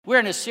We're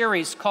in a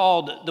series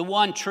called The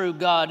One True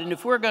God, and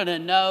if we're going to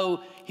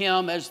know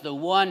Him as the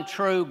one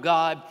true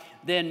God,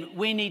 then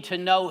we need to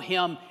know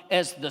Him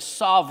as the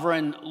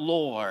sovereign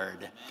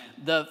Lord.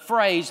 The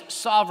phrase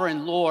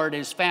sovereign Lord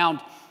is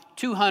found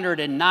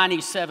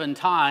 297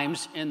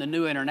 times in the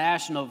New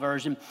International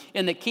Version.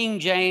 In the King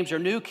James or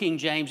New King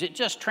James, it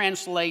just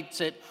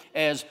translates it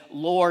as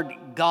Lord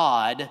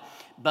God.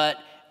 But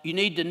you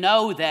need to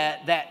know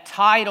that that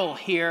title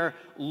here,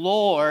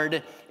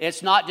 Lord,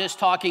 it's not just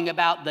talking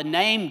about the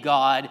name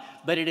God,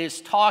 but it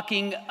is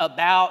talking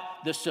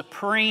about the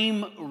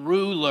supreme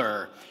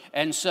ruler.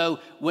 And so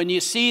when you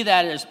see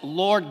that as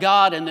Lord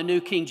God in the New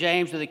King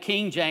James or the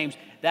King James,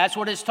 that's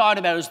what it's talking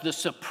about, is the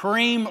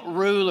supreme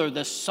ruler,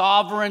 the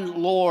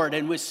sovereign Lord.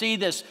 And we see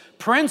this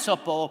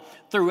principle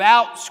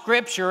throughout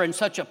Scripture in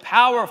such a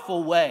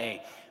powerful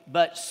way.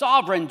 But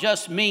sovereign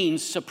just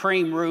means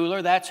supreme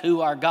ruler. That's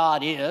who our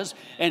God is.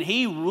 And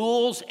He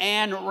rules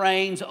and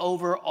reigns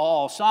over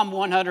all. Psalm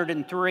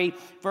 103,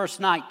 verse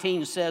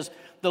 19 says,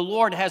 "The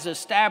Lord has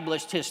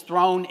established His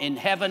throne in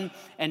heaven,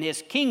 and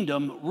His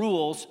kingdom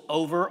rules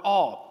over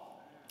all."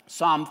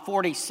 Psalm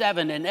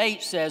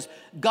 47:8 says,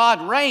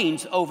 "God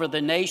reigns over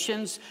the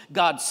nations.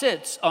 God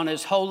sits on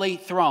His holy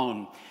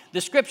throne."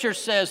 The Scripture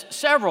says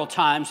several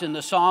times in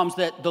the Psalms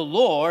that the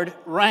Lord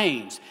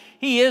reigns.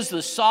 He is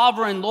the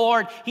sovereign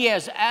Lord. He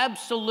has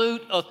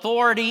absolute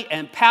authority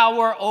and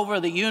power over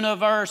the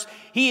universe.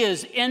 He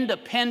is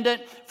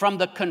independent from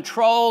the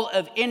control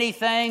of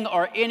anything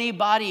or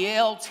anybody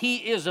else. He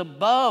is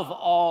above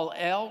all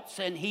else,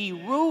 and He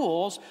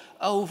rules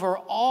over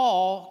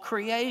all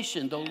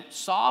creation. The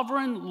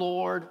sovereign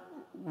Lord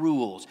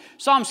rules.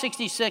 Psalm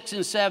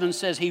 66:7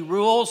 says He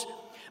rules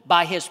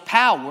by His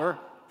power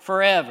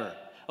forever.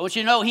 I want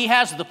you to know He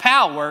has the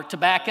power to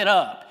back it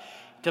up,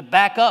 to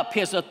back up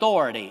His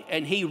authority,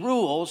 and He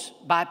rules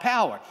by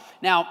power.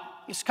 Now,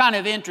 it's kind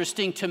of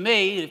interesting to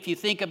me if you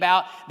think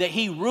about that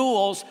He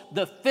rules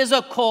the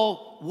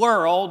physical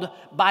world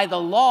by the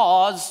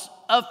laws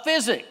of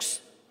physics.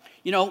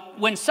 You know,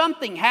 when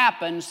something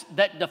happens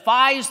that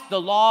defies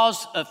the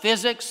laws of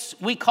physics,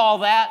 we call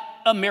that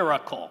a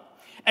miracle.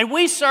 And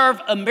we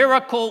serve a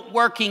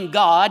miracle-working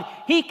God.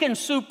 He can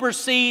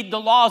supersede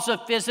the laws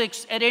of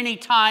physics at any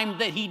time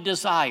that He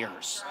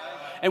desires.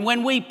 And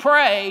when we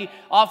pray,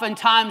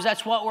 oftentimes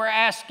that's what we're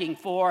asking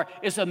for,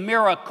 is a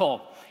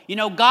miracle. You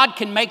know, God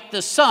can make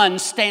the sun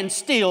stand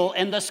still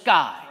in the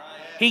sky.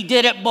 He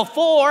did it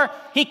before,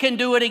 He can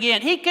do it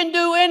again. He can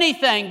do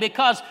anything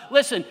because,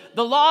 listen,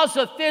 the laws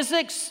of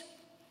physics,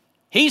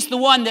 He's the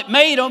one that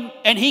made them,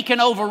 and He can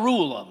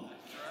overrule them.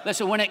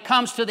 Listen, when it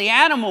comes to the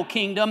animal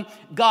kingdom,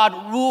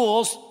 God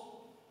rules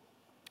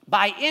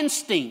by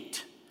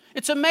instinct.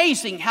 It's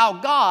amazing how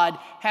God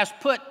has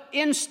put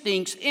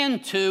instincts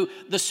into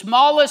the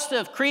smallest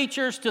of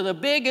creatures to the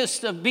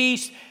biggest of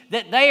beasts,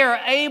 that they are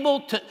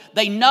able to,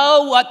 they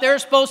know what they're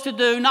supposed to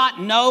do,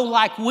 not know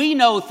like we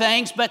know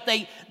things, but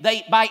they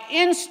by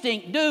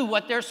instinct do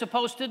what they're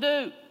supposed to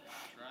do.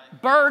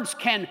 Right. Birds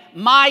can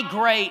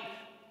migrate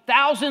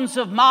thousands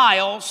of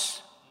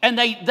miles, and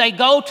they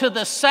go to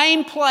the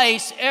same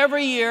place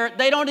every year.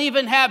 They don't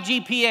even have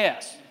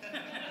GPS.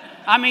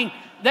 I mean,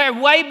 they're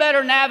way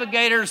better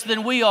navigators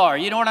than we are.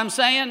 You know what I'm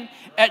saying?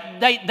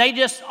 They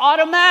just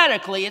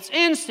automatically, it's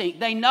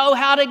instinct. They know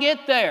how to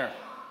get there.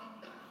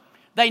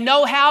 They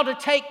know how to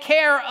take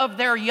care of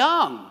their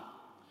young.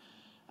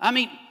 I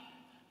mean,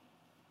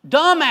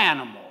 dumb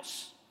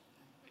animals,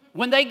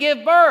 when they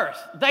give birth,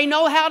 they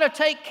know how to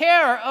take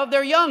care of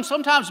their young,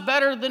 sometimes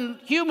better than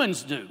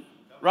humans do,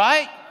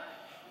 right?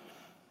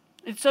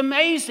 It's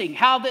amazing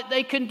how that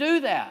they can do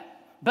that.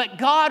 But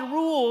God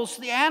rules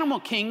the animal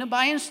kingdom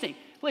by instinct.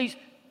 Please,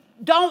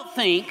 don't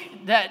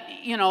think that,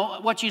 you know,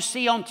 what you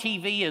see on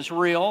TV is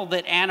real,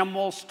 that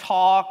animals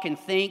talk and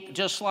think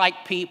just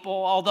like people,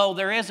 although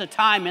there is a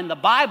time in the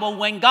Bible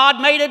when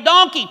God made a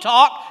donkey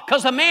talk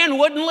because a man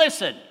wouldn't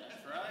listen.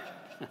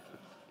 That's right.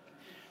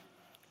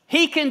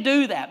 He can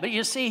do that, but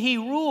you see, He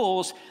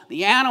rules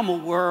the animal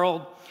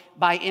world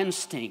by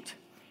instinct.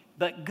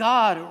 But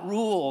God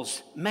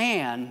rules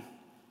man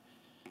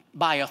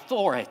by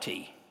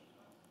authority.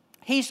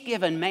 He's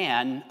given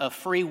man a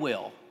free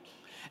will.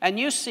 And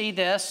you see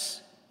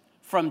this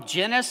from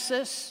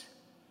Genesis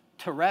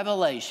to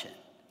Revelation,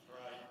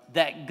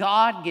 that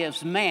God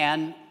gives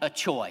man a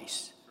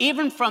choice.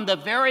 Even from the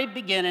very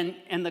beginning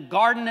in the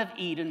Garden of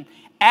Eden,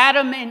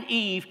 Adam and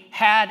Eve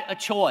had a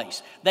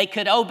choice. They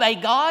could obey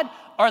God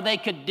or they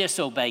could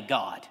disobey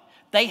God.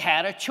 They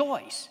had a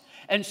choice.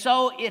 And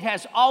so it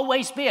has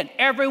always been.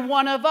 Every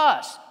one of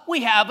us,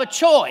 we have a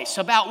choice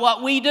about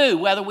what we do,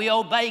 whether we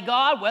obey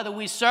God, whether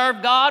we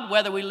serve God,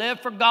 whether we live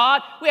for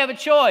God. We have a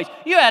choice.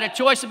 You had a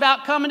choice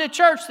about coming to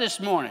church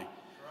this morning.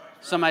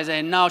 Somebody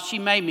saying, "No, she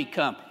made me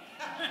come."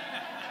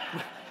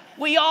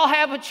 We all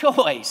have a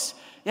choice.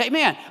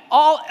 Amen.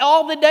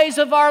 All the days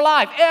of our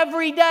life,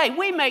 every day,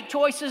 we make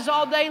choices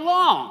all day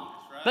long.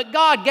 But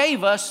God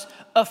gave us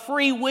a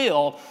free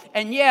will,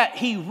 and yet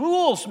He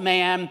rules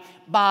man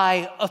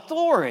by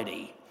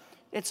authority.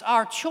 It's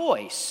our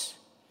choice.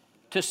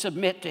 to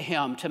submit to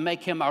him, to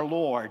make him our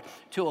Lord,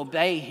 to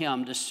obey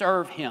him, to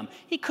serve him.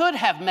 He could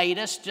have made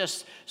us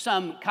just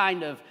some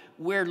kind of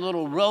weird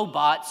little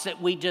robots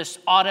that we just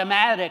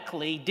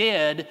automatically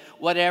did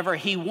whatever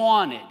he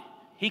wanted.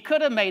 He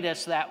could have made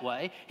us that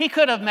way. He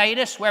could have made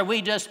us where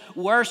we just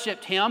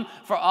worshiped him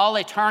for all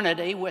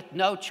eternity with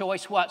no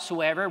choice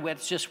whatsoever,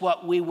 with just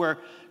what we were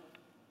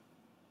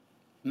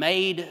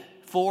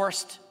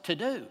forced to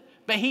do.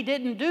 But he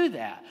didn't do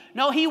that.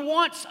 No, he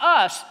wants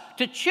us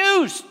to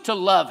choose to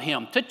love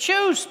him, to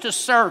choose to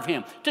serve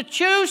him, to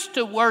choose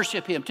to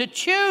worship him, to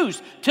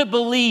choose to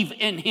believe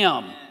in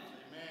him. Amen.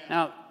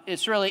 Now,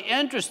 it's really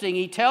interesting.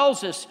 He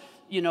tells us,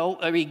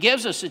 or he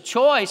gives us a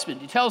choice, but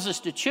he tells us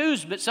to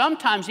choose, but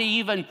sometimes he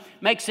even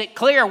makes it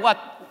clear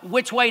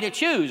which way to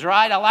choose,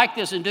 right? I like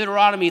this in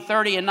Deuteronomy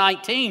 30 and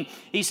 19.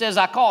 He says,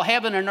 I call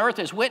heaven and earth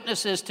as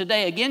witnesses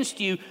today against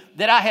you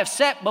that I have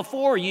set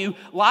before you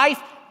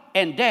life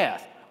and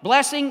death,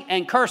 blessing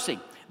and cursing.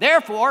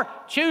 Therefore,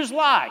 choose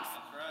life.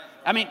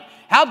 I mean,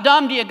 how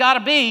dumb do you got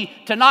to be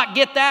to not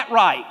get that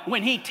right?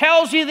 When he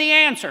tells you the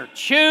answer,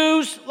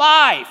 choose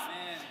life.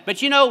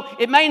 But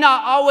it may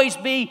not always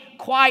be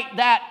quite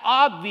that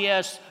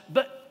obvious,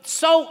 but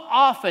so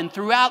often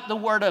throughout the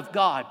Word of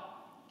God,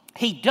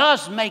 he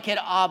does make it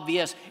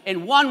obvious.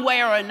 In one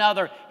way or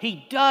another,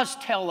 he does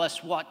tell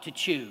us what to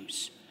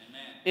choose.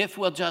 Amen. If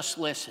we'll just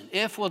listen,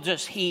 if we'll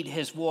just heed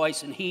his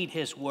voice and heed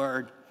his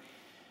word.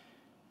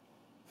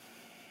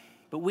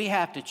 But we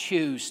have to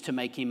choose to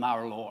make him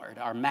our Lord,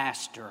 our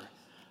master,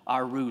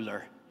 our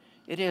ruler.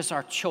 It is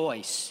our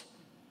choice.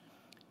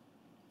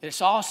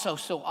 It's also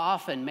so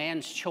often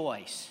man's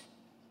choices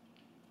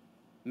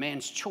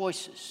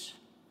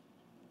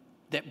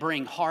that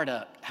bring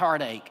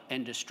heartache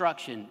and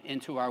destruction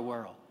into our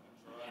world.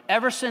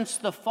 Ever since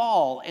the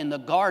fall in the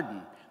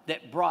garden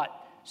that brought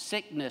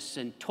sickness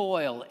and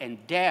toil and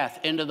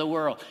death into the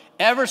world,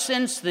 ever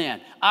since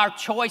then, our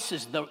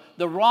choices,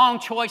 the wrong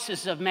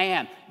choices of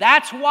man,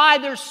 that's why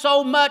there's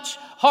so much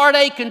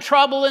heartache and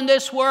trouble in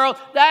this world.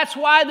 That's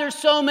why there's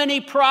so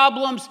many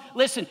problems.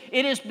 Listen,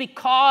 it is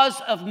because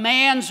of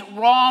man's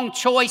wrong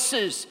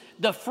choices,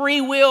 the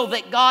free will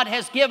that God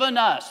has given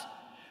us.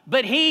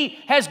 But he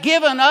has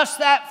given us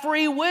that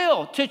free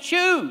will to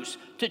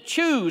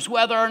choose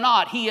whether or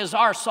not he is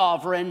our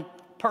sovereign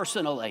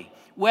personally,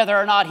 whether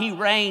or not he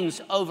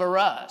reigns over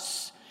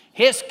us.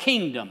 His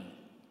kingdom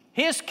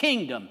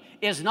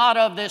is not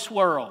of this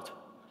world.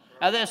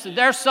 Now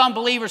there's some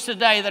believers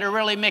today that are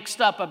really mixed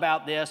up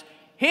about this.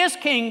 His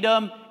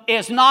kingdom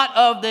is not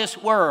of this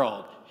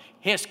world.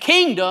 His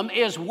kingdom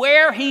is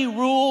where he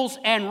rules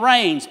and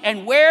reigns.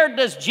 And where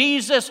does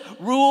Jesus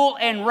rule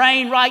and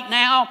reign right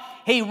now?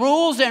 He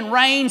rules and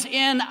reigns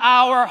in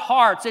our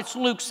hearts. It's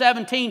Luke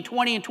 17,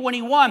 20 and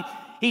 21.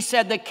 He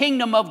said, the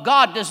kingdom of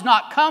God does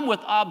not come with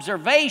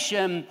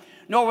observation,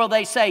 nor will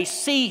they say,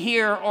 see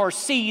here or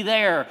see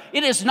there.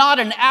 It is not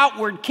an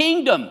outward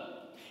kingdom.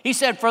 He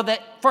said,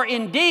 for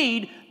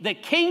indeed, the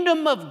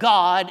kingdom of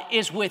God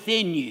is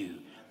within you.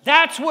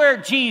 That's where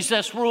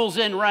Jesus rules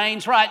and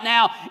reigns right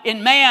now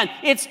in man.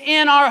 It's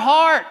in our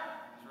heart.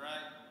 That's right.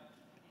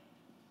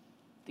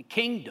 The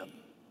kingdom,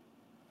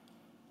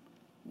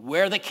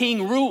 where the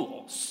king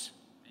rules,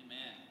 amen,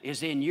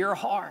 is in your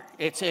heart.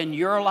 It's in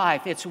your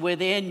life. It's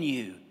within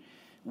you.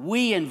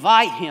 We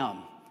invite him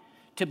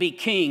to be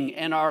king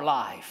in our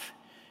life.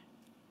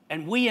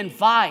 And we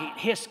invite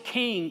his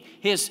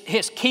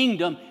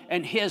kingdom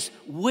and his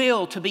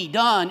will to be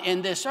done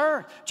in this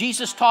earth.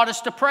 Jesus taught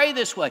us to pray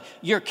this way.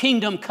 Your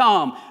kingdom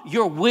come,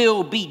 your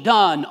will be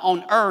done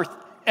on earth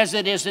as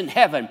it is in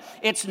heaven.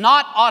 It's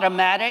not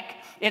automatic.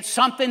 It's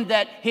something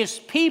that his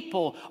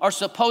people are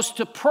supposed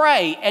to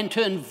pray and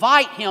to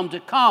invite him to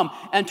come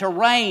and to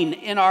reign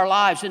in our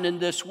lives and in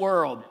this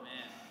world.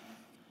 Amen.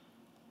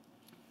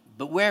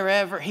 But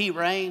wherever he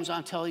reigns,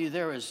 I'll tell you,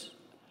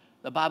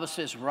 the Bible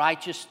says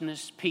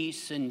righteousness,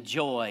 peace, and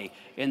joy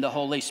in the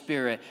Holy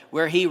Spirit.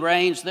 Where he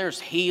reigns,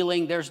 there's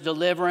healing, there's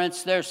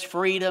deliverance, there's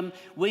freedom.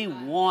 We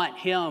want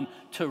him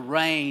to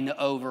reign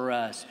over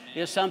us.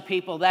 There's some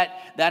people,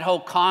 that whole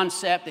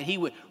concept that he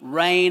would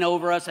reign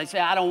over us, they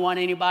say, I don't want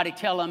anybody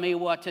telling me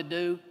what to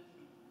do.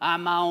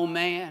 I'm my own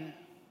man.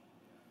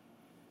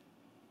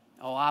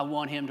 Oh, I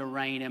want him to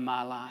reign in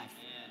my life.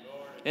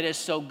 It is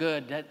so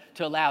good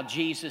to allow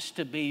Jesus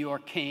to be your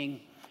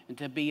king and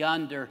to be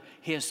under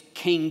his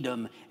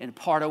kingdom and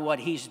part of what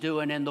he's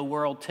doing in the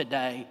world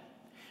today.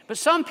 But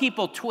some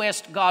people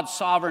twist God's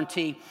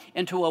sovereignty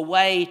into a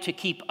way to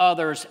keep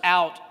others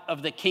out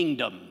of the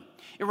kingdom.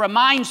 It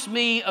reminds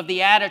me of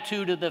the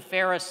attitude of the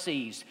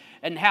Pharisees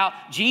and how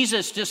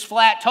Jesus just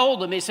flat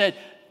told them, he said,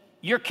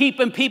 you're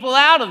keeping people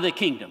out of the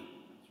kingdom.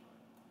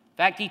 In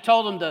fact, he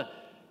told them the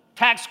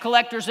tax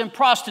collectors and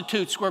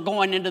prostitutes were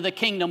going into the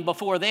kingdom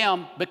before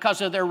them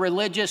because of their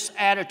religious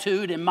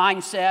attitude and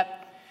mindset.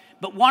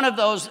 But one of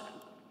those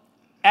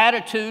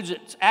attitudes,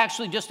 it's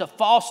actually just a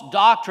false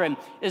doctrine,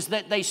 is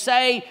that they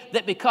say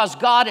that because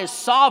God is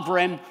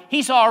sovereign,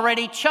 he's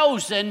already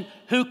chosen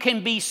who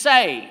can be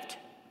saved.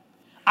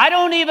 I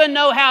don't even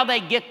know how they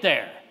get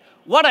there.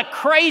 What a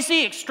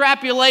crazy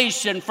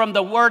extrapolation from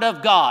the Word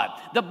of God.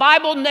 The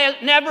Bible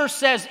never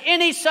says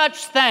any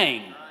such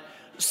thing.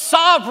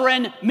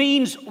 Sovereign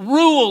means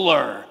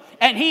ruler,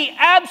 and He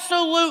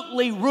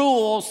absolutely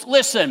rules,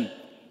 listen,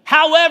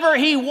 however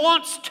He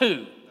wants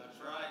to.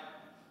 That's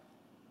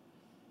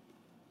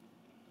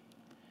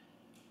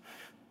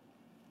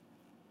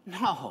right.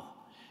 No,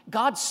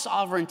 God's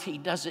sovereignty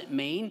doesn't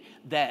mean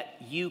that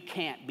you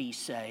can't be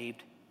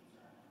saved.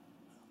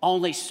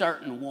 Only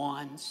certain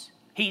ones.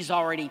 He's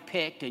already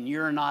picked and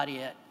you're not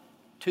it.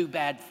 Too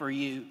bad for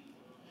you.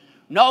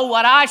 No,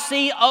 what I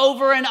see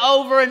over and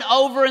over and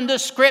over in the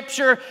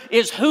Scripture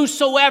is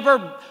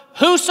whosoever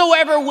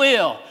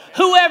will,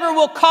 whoever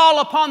will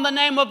call upon the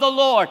name of the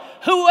Lord,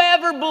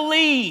 whoever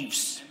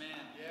believes.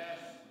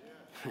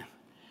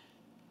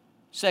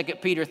 2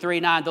 Peter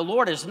 3:9, the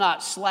Lord is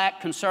not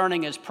slack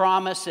concerning His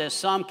promise, as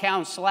some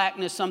count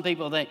slackness. Some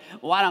people think,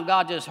 why don't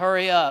God just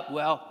hurry up?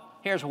 Well,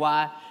 here's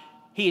why.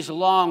 He's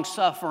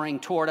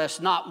long-suffering toward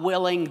us, not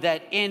willing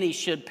that any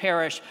should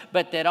perish,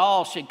 but that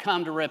all should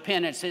come to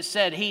repentance. It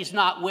said He's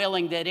not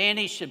willing that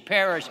any should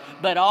perish,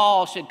 but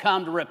all should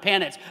come to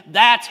repentance.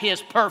 That's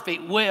His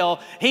perfect will.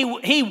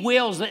 He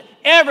wills that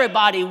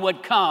everybody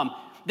would come,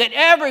 that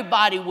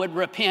everybody would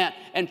repent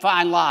and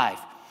find life.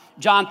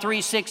 John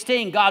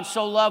 3:16, God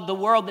so loved the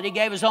world that He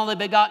gave His only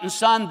begotten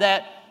Son,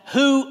 that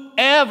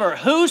whosoever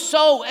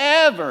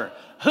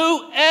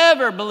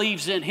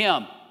believes in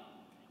Him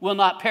will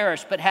not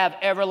perish but have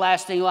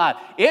everlasting life.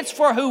 It's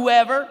for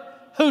whosoever.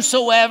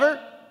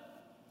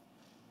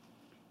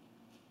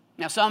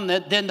 Now some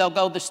then they'll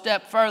go the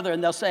step further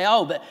and they'll say,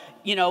 oh, but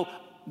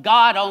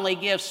God only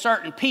gives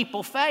certain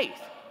people faith,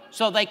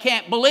 so they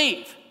can't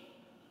believe.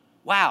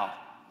 Wow.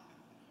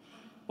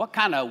 What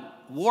kind of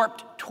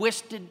warped,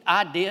 twisted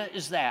idea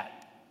is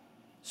that?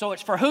 So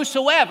it's for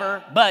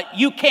whosoever, but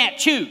you can't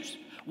choose.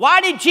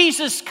 Why did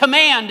Jesus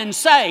command and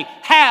say,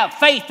 have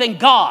faith in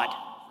God?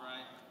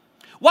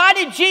 Why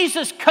did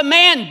Jesus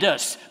command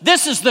us?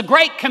 This is the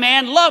great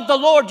command. Love the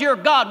Lord your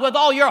God with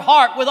all your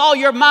heart, with all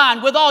your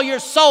mind, with all your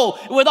soul,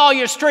 with all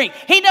your strength.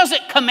 He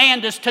doesn't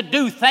command us to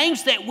do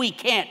things that we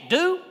can't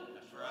do.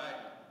 That's right.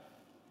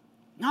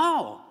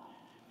 No.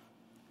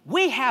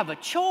 We have a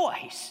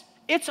choice.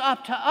 It's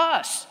up to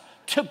us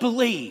to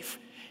believe.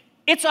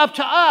 It's up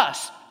to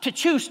us to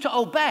choose to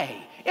obey.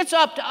 It's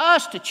up to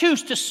us to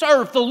choose to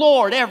serve the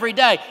Lord every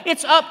day.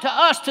 It's up to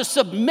us to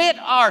submit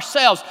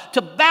ourselves,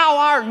 to bow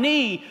our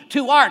knee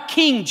to our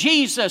King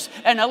Jesus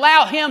and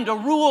allow Him to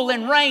rule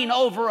and reign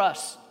over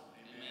us.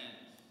 Amen.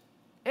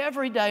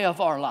 Every day of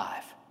our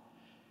life.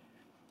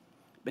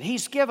 But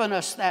He's given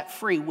us that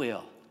free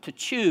will to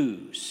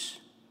choose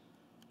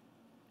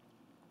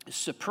the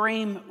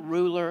supreme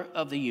ruler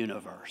of the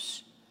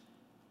universe.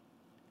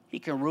 He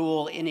can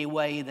rule any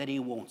way that He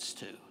wants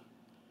to.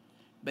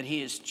 But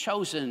He has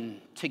chosen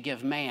to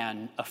give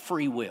man a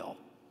free will.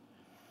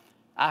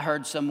 I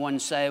heard someone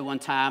say one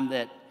time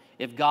that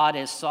if God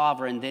is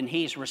sovereign, then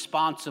He's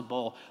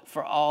responsible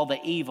for all the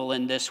evil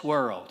in this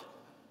world.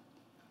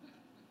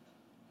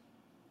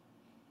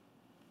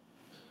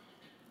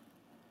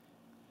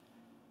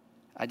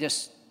 I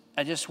just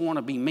want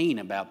to be mean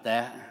about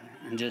that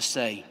and just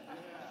say,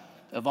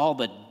 of all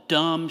the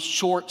dumb,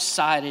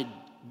 short-sighted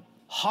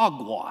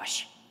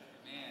hogwash.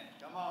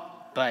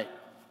 But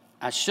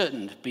I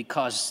shouldn't,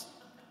 because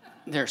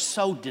they're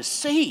so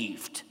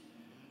deceived.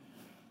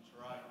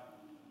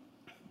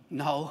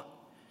 No,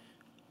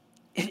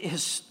 it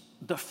is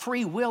the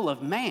free will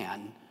of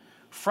man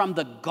from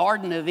the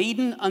Garden of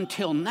Eden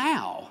until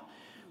now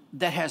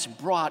that has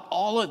brought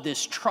all of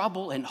this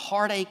trouble and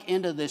heartache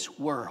into this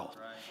world.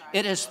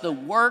 It is the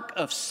work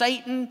of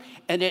Satan,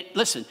 and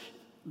listen,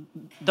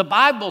 the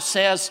Bible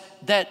says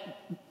that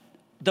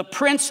the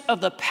prince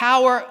of the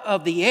power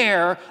of the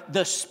air,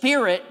 the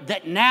spirit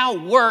that now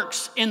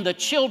works in the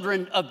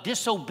children of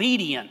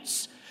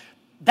disobedience.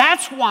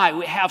 That's why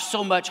we have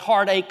so much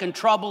heartache and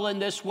trouble in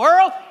this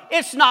world.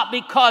 It's not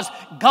because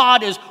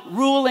God is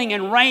ruling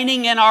and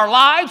reigning in our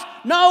lives.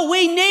 No,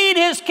 we need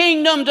His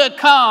kingdom to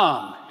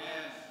come.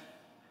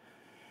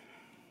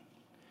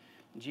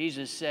 Yes.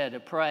 Jesus said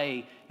to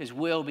pray His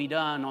will be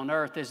done on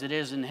earth as it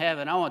is in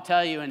heaven. I want to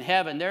tell you, in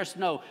heaven, there's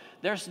no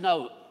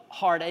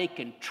heartache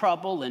and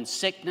trouble and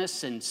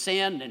sickness and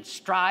sin and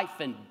strife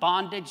and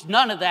bondage.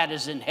 None of that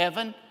is in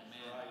heaven.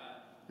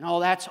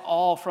 No, that's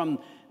all from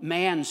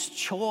man's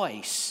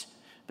choice.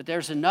 But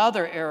there's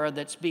another error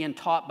that's being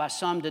taught by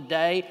some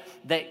today,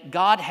 that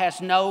God has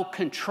no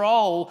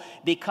control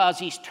because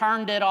He's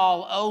turned it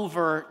all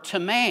over to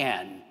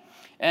man.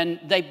 And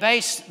they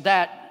base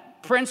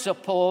that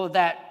principle,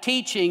 that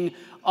teaching,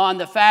 on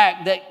the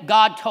fact that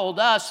God told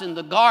us in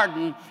the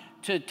garden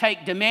to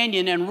take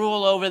dominion and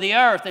rule over the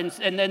earth.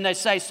 And then they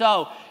say,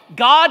 so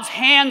God's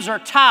hands are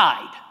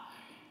tied.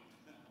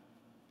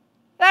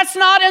 That's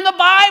not in the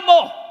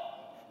Bible.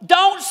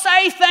 Don't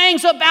say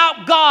things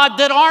about God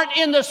that aren't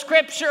in the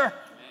Scripture.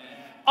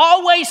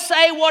 Always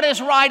say what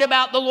is right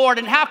about the Lord.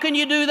 And how can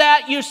you do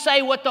that? You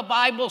say what the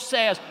Bible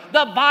says.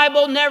 The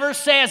Bible never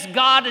says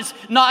God is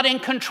not in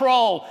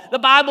control. The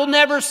Bible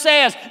never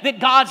says that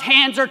God's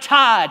hands are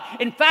tied.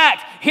 In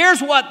fact,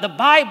 here's what the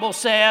Bible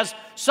says.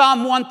 Psalm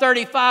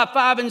 135,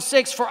 5 and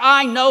 6, for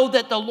I know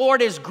that the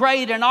Lord is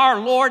great and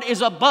our Lord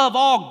is above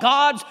all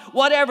gods.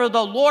 Whatever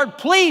the Lord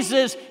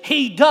pleases,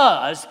 He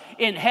does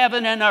in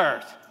heaven and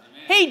earth.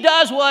 Amen. He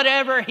does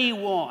whatever He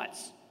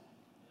wants.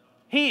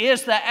 He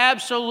is the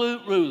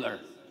absolute ruler.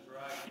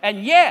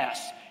 And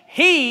yes,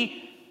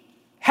 He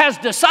has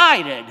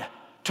decided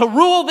to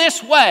rule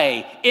this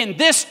way in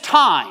this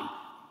time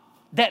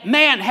that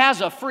man has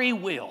a free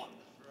will.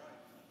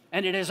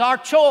 And it is our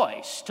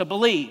choice to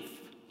believe,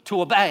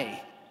 to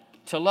obey,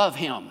 to love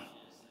Him.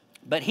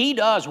 But He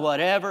does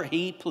whatever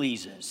He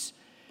pleases.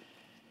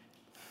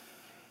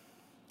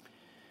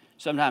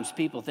 Sometimes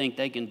people think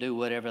they can do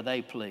whatever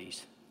they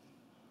please.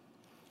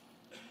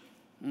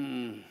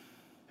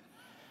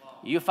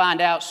 You find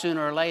out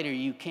sooner or later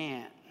you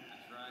can't.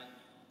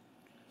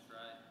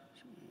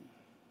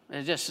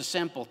 It's just a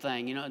simple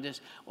thing, you know.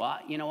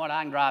 You know what?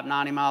 I can drive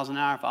 90 miles an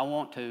hour if I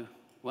want to.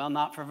 Well,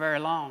 not for very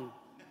long.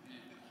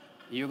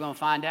 You're going to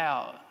find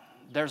out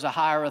there's a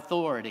higher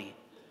authority,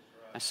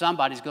 and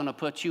somebody's going to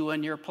put you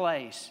in your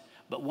place.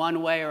 But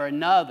one way or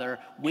another,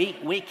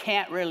 we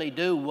can't really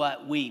do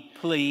what we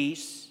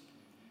please.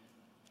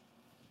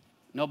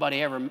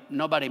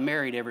 Nobody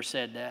married ever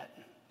said that,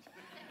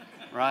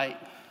 right?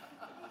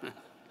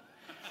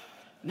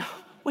 No,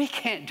 we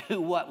can't do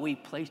what we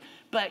please,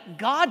 but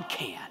God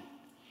can.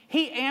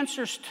 He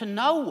answers to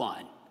no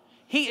one.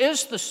 He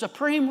is the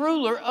supreme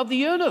ruler of the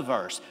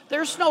universe.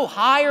 There's no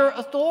higher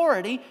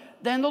authority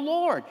than the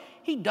Lord.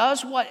 He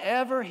does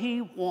whatever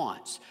He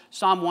wants.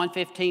 Psalm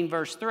 115,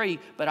 verse 3,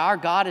 but our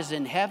God is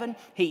in heaven.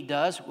 He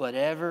does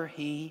whatever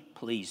He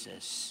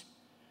pleases.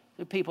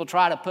 People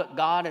try to put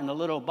God in a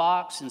little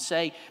box and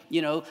say,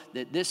 you know,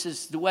 that this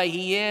is the way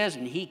He is,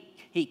 and He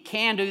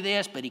can do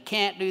this, but He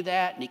can't do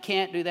that, and He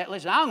can't do that.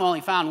 Listen, I've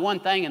only found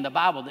one thing in the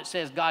Bible that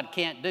says God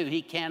can't do.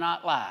 He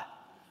cannot lie.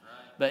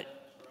 But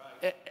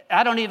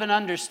I don't even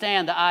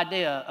understand the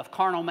idea of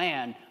carnal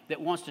man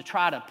that wants to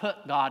try to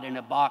put God in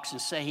a box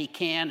and say He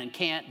can and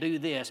can't do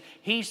this.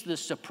 He's the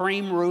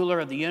supreme ruler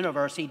of the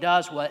universe. He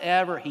does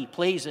whatever He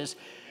pleases.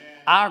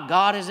 Our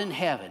God is in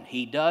heaven.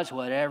 He does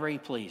whatever He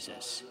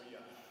pleases.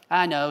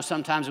 I know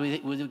sometimes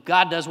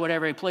God does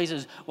whatever He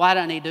pleases. Why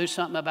doesn't He do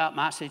something about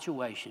my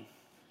situation?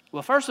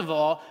 Well, first of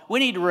all, we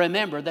need to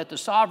remember that the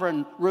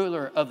sovereign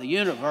ruler of the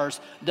universe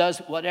does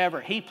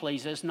whatever He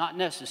pleases, not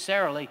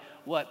necessarily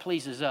what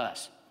pleases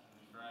us.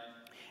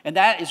 And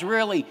that is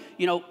really,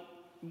 you know,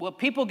 well,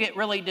 people get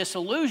really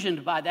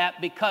disillusioned by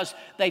that because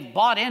they've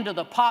bought into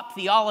the pop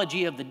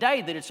theology of the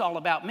day that it's all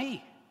about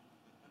me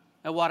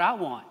and what I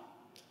want.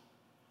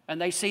 And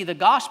they see the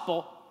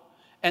gospel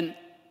and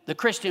the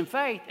Christian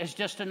faith as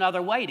just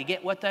another way to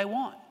get what they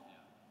want.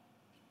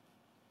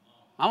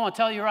 I want to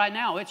tell you right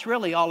now, it's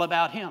really all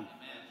about Him.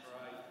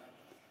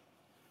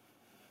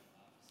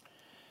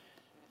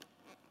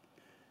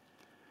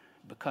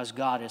 Because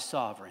God is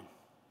sovereign,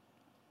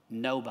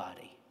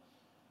 nobody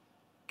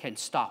can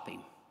stop Him.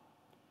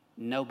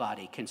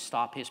 Nobody can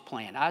stop His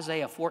plan.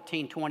 Isaiah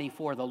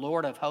 14:24, the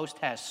Lord of hosts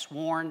has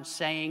sworn,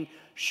 saying,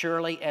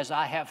 surely as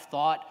I have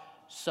thought,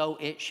 so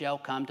it shall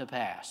come to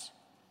pass.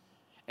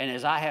 And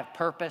as I have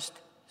purposed,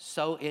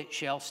 so it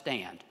shall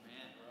stand.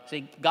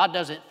 See, God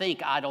doesn't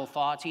think idle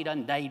thoughts. He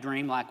doesn't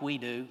daydream like we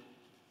do.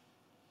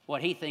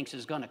 What He thinks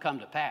is going to come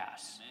to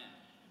pass. Amen.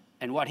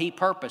 And what He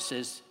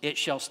purposes, it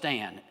shall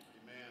stand.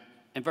 Amen.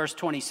 In verse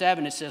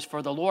 27, it says,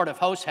 for the Lord of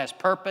hosts has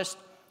purposed,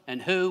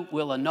 and who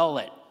will annul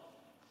it?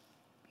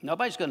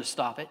 Nobody's going to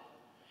stop it.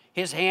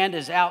 His hand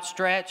is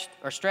outstretched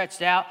or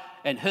stretched out,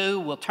 and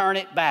who will turn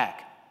it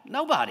back?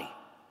 Nobody. Amen.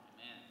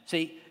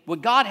 See, when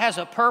God has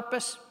a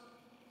purpose,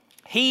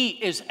 He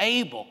is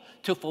able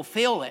to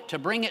fulfill it, to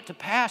bring it to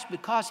pass,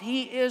 because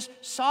He is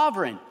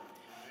sovereign.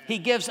 He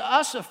gives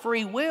us a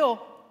free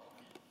will,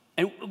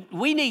 and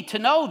we need to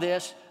know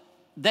this,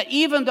 that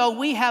even though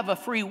we have a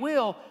free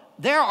will,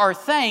 there are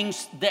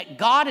things that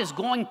God is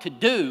going to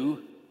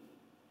do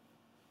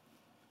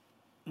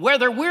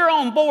whether we're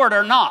on board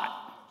or not.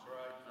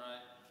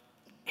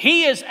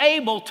 He is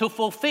able to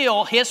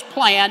fulfill His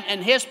plan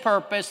and His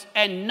purpose,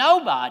 and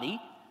nobody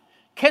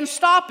can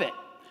stop it.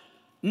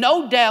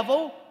 No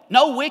devil,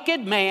 no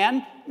wicked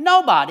man,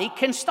 nobody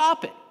can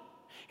stop it.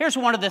 Here's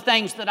one of the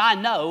things that I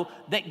know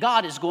that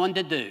God is going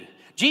to do.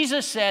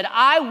 Jesus said,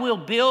 I will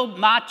build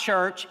my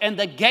church and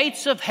the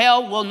gates of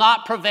hell will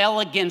not prevail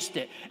against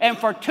it. And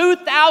for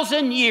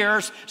 2,000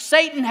 years,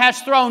 Satan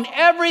has thrown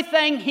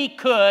everything he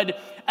could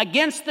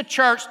against the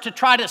church to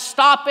try to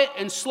stop it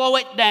and slow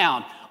it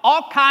down.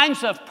 All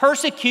kinds of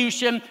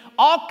persecution,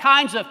 all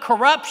kinds of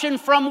corruption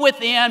from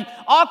within,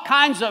 all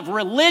kinds of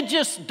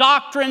religious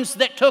doctrines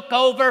that took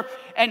over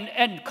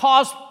and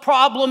caused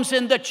problems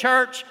in the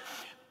church.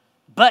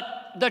 But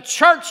the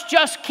church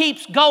just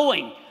keeps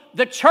going.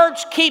 The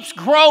church keeps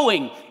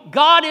growing.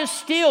 God is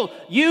still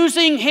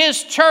using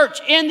his church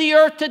in the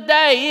earth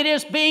today. It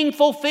is being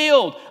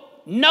fulfilled.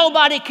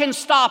 Nobody can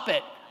stop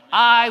it.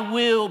 I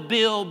will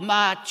build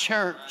my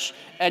church,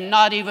 and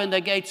not even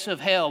the gates of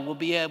hell will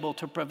be able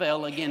to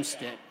prevail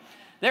against it.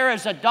 There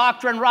is a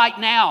doctrine right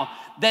now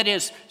that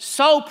is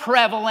so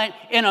prevalent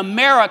in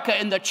America,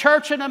 in the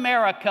church in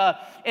America,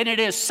 and it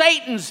is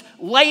Satan's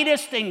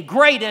latest and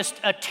greatest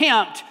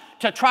attempt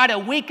to try to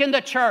weaken the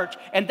church,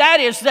 and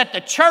that is that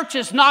the church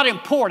is not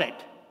important.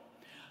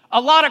 A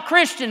lot of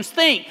Christians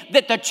think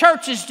that the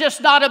church is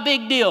just not a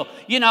big deal.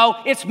 You know,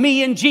 it's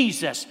me and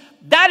Jesus.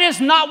 That is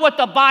not what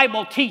the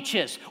Bible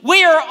teaches.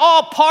 We are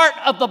all part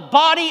of the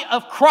body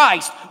of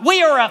Christ.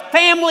 We are a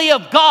family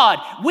of God.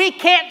 We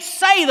can't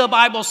say, the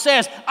Bible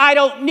says, I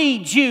don't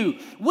need you.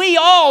 We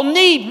all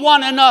need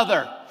one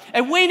another.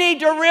 And we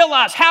need to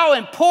realize how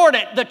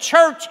important the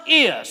church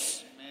is.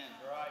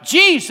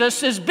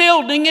 Jesus is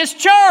building his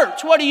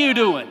church. What are you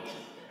doing?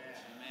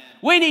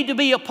 We need to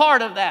be a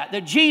part of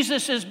that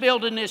Jesus is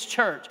building his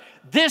church.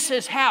 This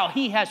is how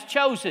he has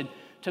chosen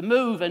to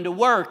move and to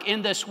work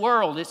in this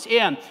world. It's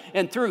in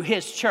and through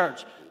his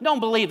church.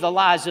 Don't believe the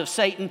lies of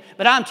Satan,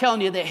 but I'm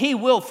telling you that he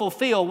will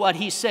fulfill what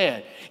he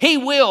said. He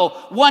will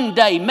one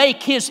day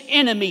make his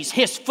enemies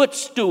his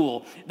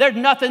footstool. There's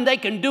nothing they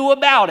can do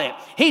about it.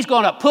 He's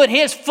going to put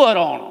his foot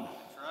on them.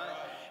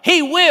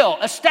 He will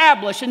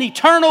establish an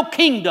eternal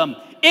kingdom.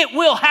 It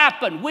will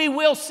happen. We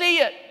will see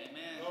it.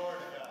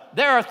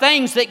 There are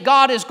things that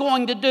God is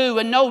going to do,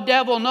 and no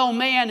devil, no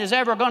man is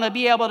ever going to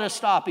be able to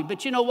stop him.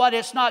 But you know what?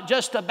 It's not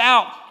just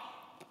about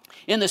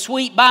in the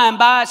sweet by and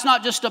by. It's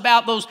not just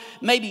about those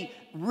maybe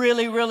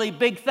really, really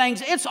big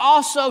things. It's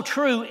also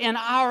true in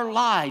our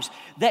lives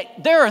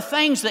that there are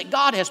things that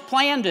God has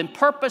planned and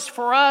purposed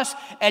for us,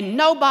 and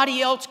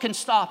nobody else can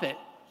stop it.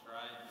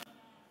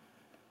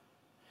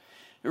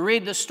 You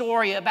read the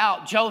story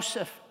about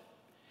Joseph.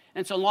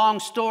 It's a long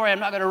story.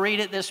 I'm not going to read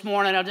it this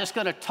morning. I'm just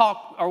going to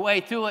talk our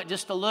way through it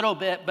just a little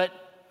bit. But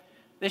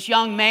this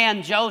young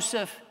man,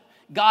 Joseph,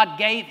 God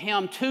gave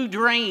him 2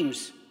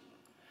 dreams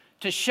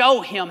to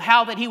show him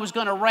how that he was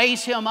going to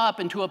raise him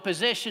up into a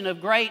position of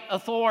great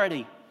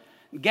authority.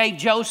 Gave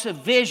Joseph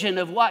vision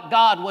of what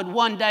God would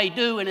one day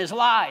do in his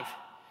life.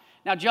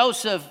 Now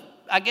Joseph,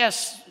 I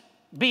guess,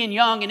 being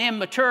young and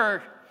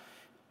immature,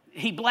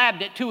 he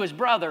blabbed it to his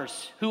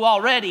brothers who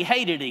already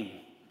hated him.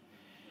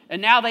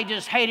 And now they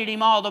just hated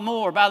him all the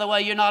more. By the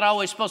way, you're not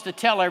always supposed to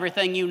tell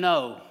everything you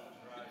know.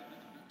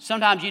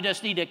 Sometimes you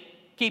just need to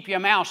keep your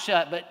mouth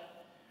shut. But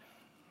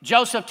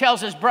Joseph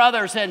tells his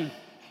brothers, and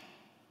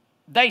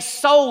they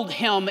sold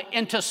him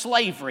into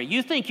slavery.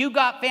 You think you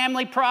got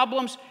family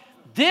problems?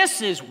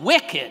 This is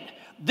wicked.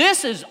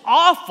 This is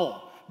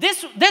awful.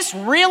 This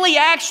really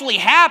actually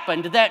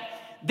happened, that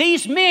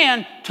these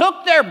men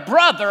took their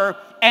brother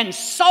and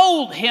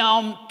sold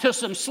him to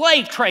some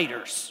slave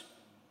traders.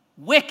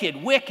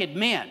 Wicked, wicked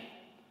men.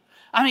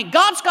 I mean,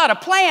 God's got a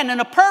plan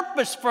and a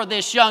purpose for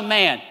this young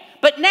man.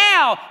 But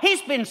now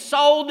he's been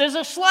sold as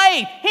a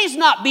slave. He's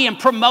not being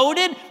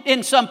promoted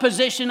in some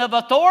position of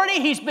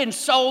authority. He's been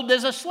sold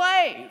as a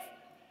slave.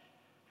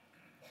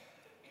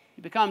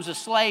 He becomes a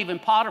slave in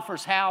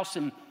Potiphar's house,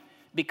 and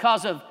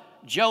because of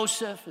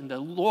Joseph and the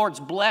Lord's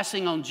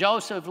blessing on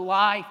Joseph's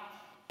life,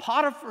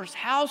 Potiphar's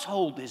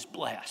household is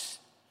blessed.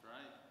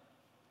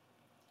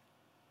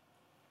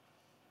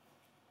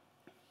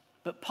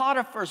 But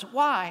Potiphar's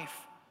wife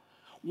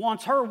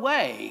wants her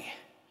way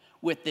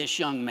with this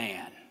young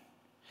man.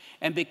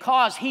 And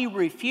because he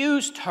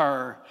refused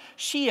her,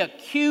 she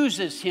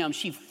accuses him.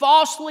 She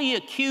falsely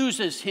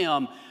accuses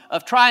him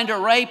of trying to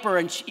rape her,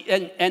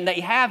 and they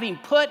have him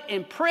put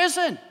in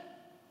prison.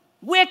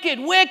 Wicked,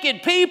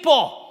 wicked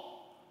people.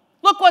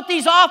 Look what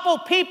these awful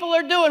people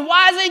are doing.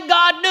 Why doesn't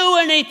God do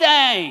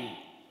anything?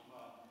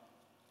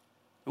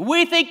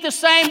 We think the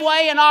same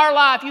way in our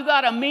life. You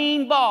got a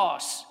mean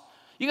boss.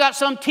 You got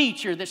some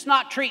teacher that's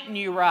not treating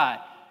you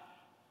right.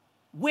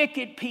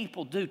 Wicked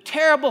people do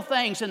terrible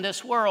things in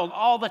this world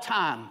all the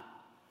time.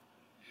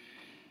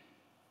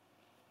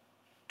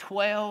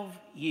 12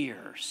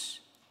 years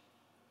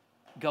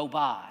go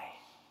by.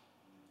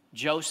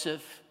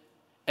 Joseph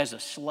as a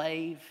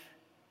slave,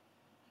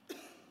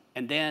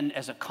 and then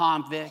as a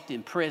convict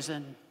in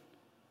prison.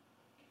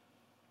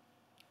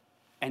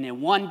 And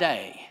then one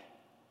day,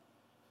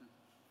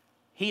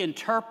 he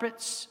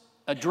interprets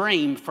a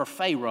dream for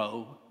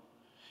Pharaoh,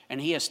 and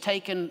he is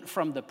taken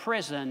from the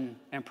prison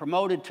and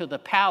promoted to the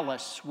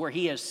palace where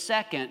he is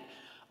second.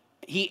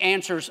 He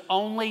answers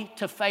only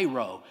to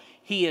Pharaoh.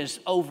 He is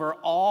over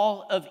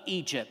all of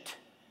Egypt.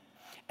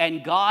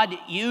 And God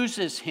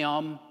uses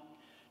him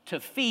to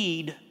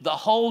feed the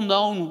whole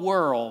known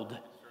world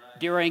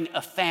during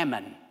a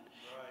famine.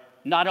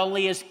 Not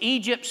only is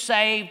Egypt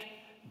saved,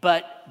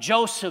 but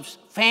Joseph's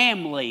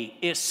family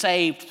is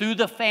saved through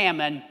the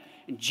famine.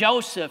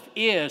 Joseph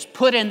is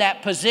put in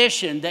that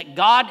position that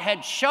God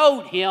had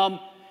showed him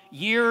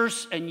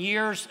years and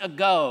years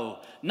ago,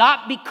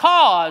 not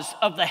because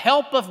of the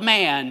help of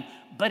man,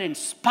 but in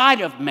spite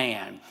of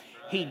man.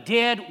 He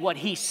did what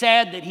he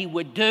said that he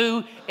would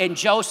do in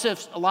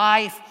Joseph's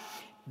life.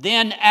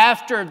 Then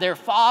after their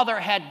father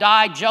had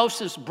died,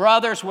 Joseph's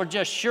brothers were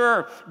just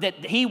sure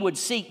that he would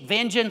seek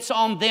vengeance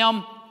on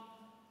them.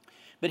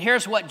 But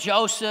here's what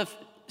Joseph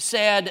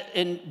said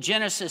in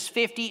Genesis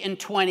 50 and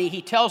 20.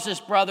 He tells his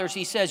brothers,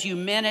 he says, "You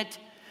meant it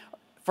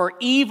for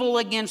evil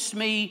against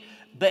me,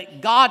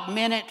 but God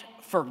meant it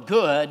for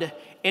good,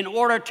 in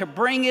order to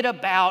bring it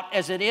about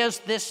as it is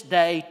this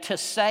day, to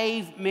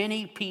save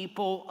many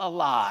people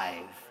alive."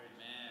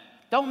 Amen.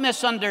 Don't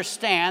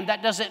misunderstand.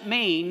 That doesn't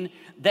mean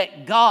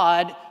that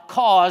God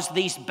caused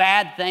these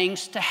bad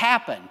things to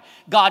happen.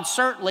 God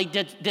certainly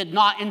did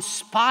not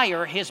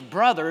inspire his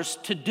brothers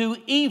to do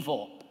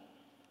evil.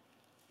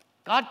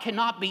 God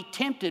cannot be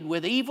tempted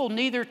with evil,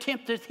 neither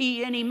tempteth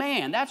he any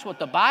man. That's what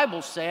the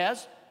Bible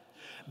says.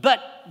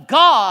 But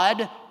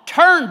God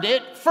turned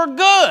it for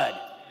good.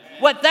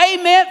 What they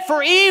meant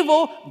for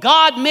evil,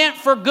 God meant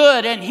for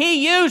good. And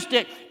he used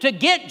it to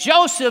get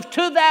Joseph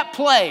to that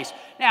place.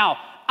 Now,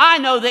 I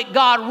know that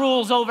God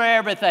rules over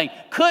everything.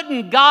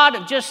 Couldn't God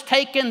have just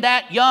taken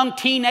that young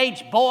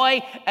teenage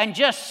boy and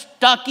just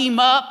stuck him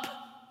up?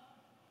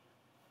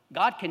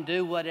 God can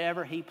do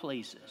whatever he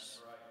pleases.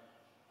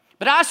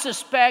 But I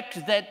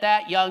suspect that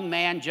that young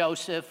man,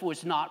 Joseph,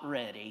 was not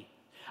ready.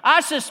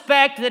 I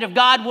suspect that if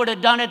God would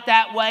have done it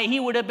that way, he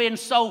would have been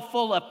so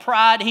full of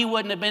pride, he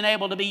wouldn't have been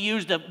able to be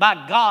used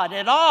by God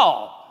at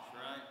all.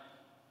 Right.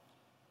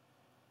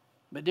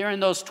 But during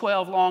those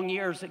 12 long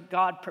years that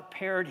God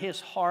prepared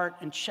his heart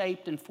and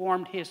shaped and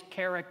formed his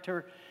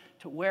character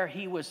to where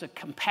he was a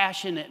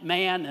compassionate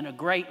man and a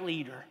great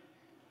leader.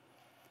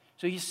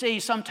 So you see,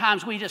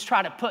 sometimes we just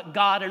try to put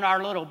God in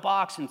our little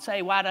box and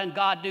say, why doesn't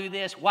God do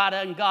this? Why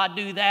doesn't God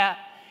do that?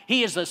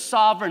 He is the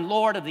sovereign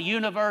Lord of the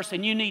universe,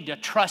 and you need to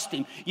trust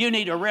him. You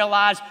need to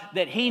realize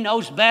that he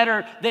knows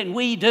better than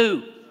we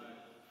do.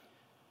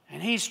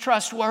 And he's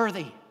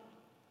trustworthy.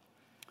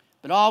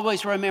 But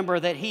always remember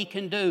that he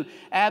can do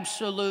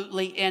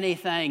absolutely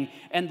anything.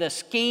 And the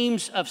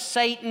schemes of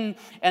Satan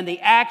and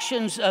the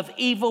actions of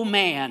evil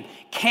man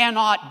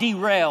cannot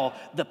derail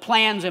the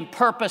plans and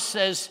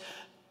purposes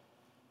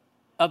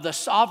of the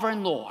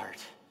sovereign Lord.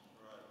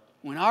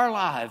 When our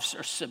lives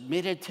are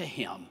submitted to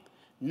him,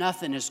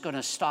 nothing is going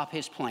to stop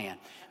his plan.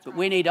 But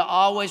we need to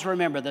always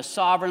remember the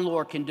sovereign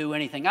Lord can do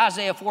anything.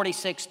 Isaiah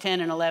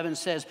 46:10 and 11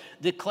 says,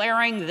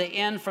 declaring the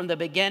end from the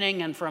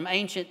beginning and from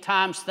ancient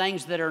times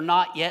things that are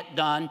not yet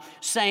done,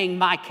 saying,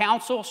 my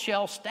counsel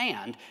shall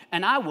stand,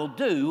 and I will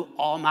do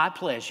all my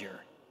pleasure.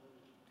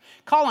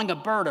 Calling a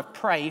bird of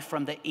prey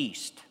from the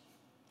east,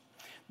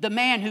 the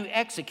man who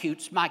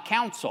executes my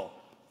counsel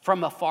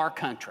from a far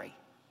country.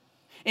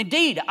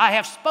 Indeed, I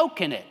have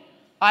spoken it.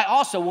 I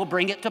also will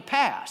bring it to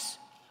pass.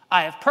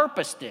 I have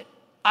purposed it.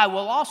 I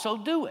will also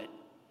do it.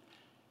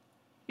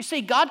 You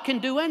see, God can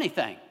do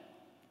anything.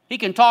 He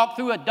can talk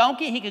through a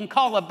donkey. He can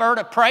call a bird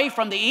of prey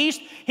from the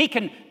east. He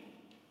can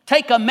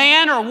take a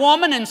man or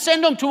woman and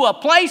send them to a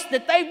place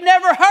that they've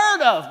never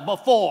heard of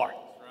before. Right.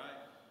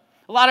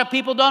 A lot of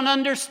people don't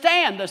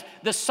understand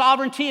the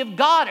sovereignty of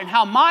God and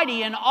how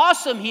mighty and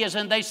awesome he is.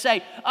 And they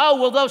say,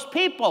 oh, well, those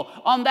people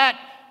on that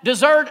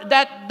desert,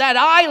 that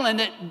island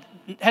that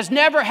has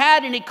never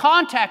had any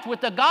contact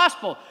with the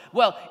gospel.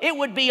 Well, it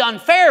would be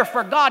unfair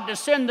for God to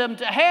send them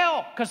to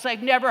hell because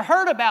they've never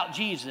heard about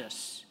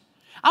Jesus.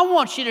 I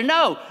want you to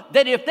know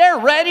that if they're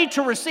ready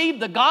to receive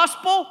the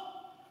gospel,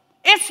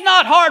 it's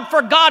not hard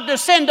for God to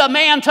send a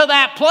man to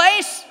that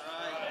place.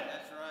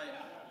 That's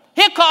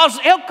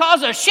right. He'll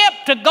cause a ship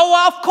to go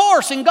off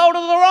course and go to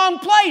the wrong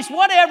place.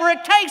 Whatever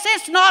it takes,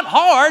 it's not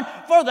hard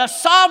for the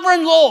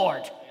sovereign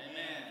Lord.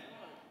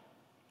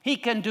 He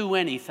can do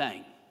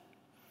anything.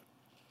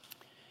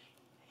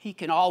 He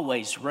can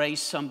always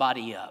raise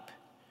somebody up.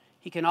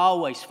 He can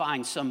always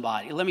find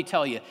somebody. Let me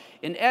tell you,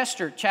 in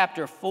Esther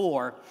chapter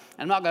 4,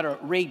 I'm not going to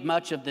read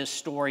much of this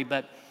story,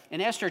 but in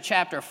Esther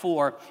chapter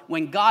 4,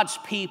 when God's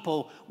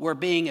people were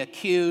being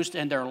accused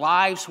and their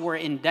lives were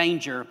in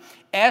danger,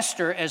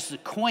 Esther, as the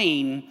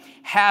queen,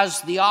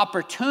 has the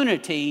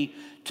opportunity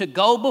to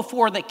go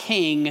before the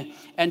king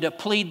and to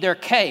plead their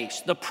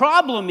case. The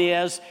problem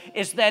is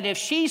that if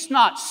she's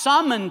not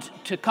summoned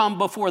to come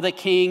before the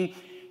king,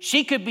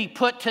 she could be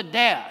put to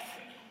death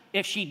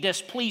if she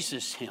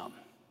displeases him.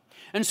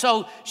 And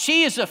so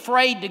she is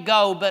afraid to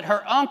go, but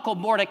her uncle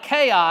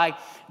Mordecai,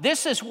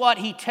 this is what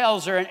he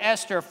tells her in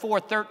Esther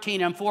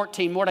 4:13 and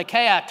 14.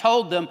 Mordecai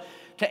told them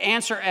to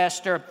answer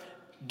Esther,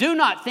 do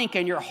not think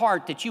in your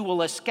heart that you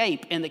will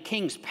escape in the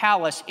king's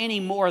palace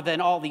any more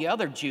than all the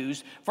other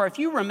Jews. For if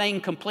you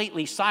remain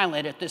completely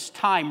silent at this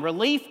time,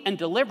 relief and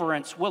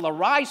deliverance will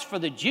arise for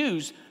the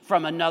Jews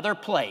from another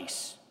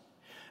place.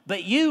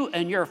 But you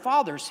and your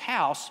father's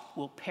house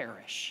will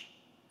perish.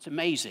 It's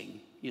amazing,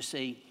 you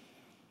see.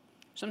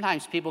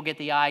 Sometimes people get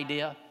the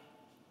idea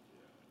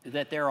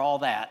that they're all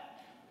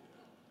that.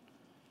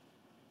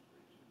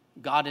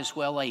 God is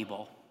well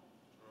able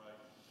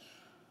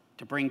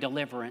to bring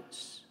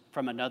deliverance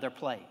from another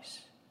place,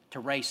 to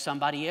raise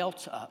somebody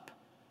else up.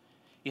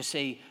 You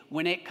see,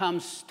 when it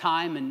comes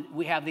time and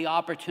we have the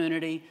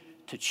opportunity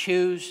to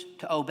choose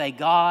to obey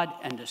God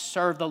and to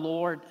serve the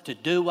Lord, to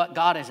do what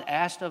God has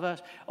asked of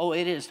us, oh,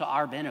 it is to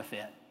our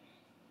benefit.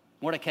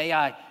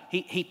 Mordecai,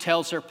 he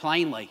tells her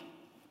plainly,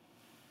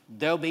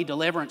 there'll be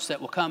deliverance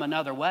that will come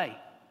another way,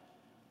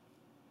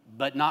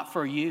 but not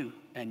for you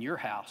and your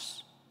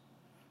house.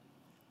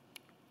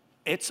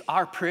 It's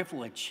our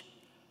privilege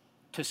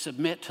to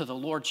submit to the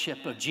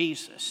lordship of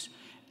Jesus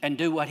and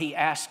do what he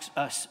asks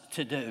us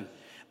to do.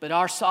 But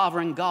our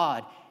sovereign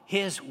God,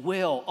 his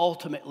will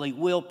ultimately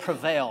will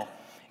prevail.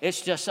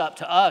 It's just up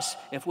to us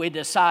if we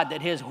decide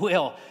that his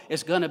will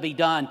is going to be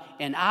done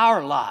in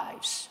our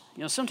lives.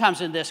 You know,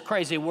 sometimes in this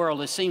crazy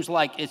world, it seems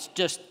like it's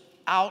just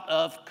out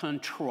of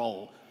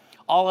control.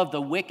 All of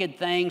the wicked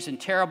things and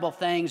terrible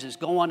things is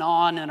going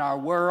on in our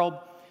world.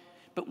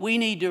 But we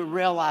need to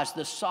realize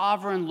the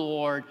sovereign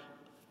Lord,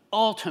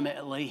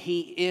 ultimately, he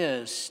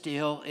is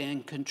still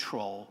in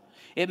control.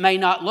 It may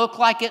not look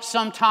like it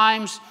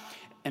sometimes,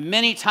 and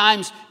many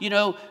times, you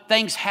know,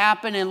 things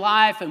happen in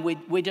life and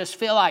we just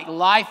feel like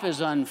life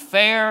is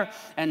unfair,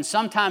 and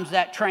sometimes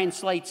that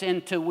translates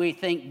into we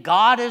think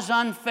God is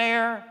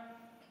unfair.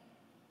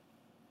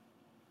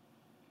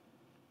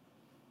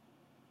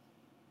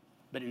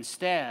 But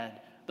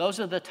instead,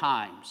 those are the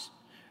times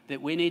that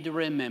we need to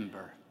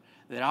remember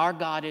that our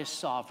God is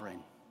sovereign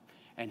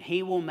and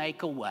he will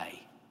make a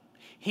way.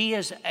 He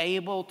is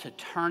able to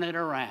turn it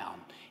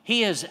around.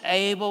 He is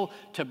able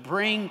to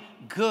bring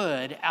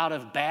good out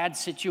of bad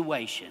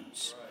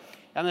situations.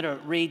 I'm going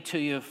to read to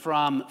you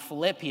from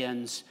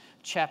Philippians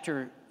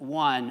chapter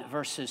 1,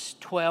 verses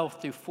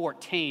 12 through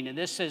 14. And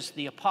this is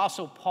the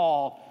Apostle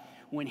Paul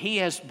when he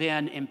has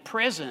been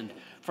imprisoned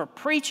for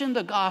preaching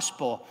the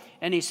gospel.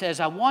 And he says,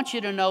 I want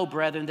you to know,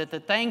 brethren, that the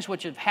things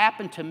which have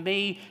happened to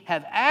me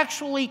have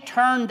actually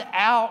turned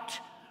out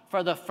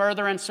for the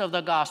furtherance of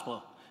the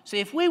gospel. See,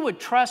 if we would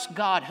trust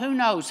God, who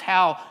knows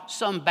how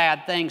some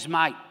bad things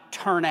might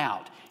turn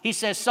out. He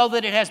says, so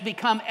that it has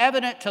become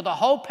evident to the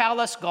whole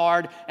palace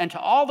guard and to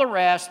all the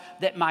rest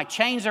that my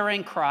chains are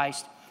in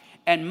Christ,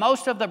 and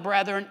most of the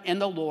brethren in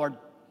the Lord,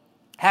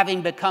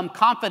 having become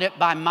confident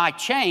by my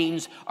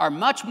chains, are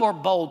much more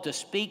bold to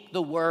speak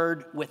the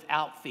word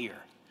without fear.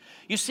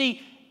 You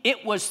see,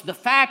 it was the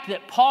fact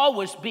that Paul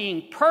was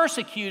being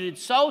persecuted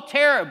so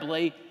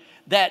terribly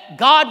that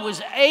God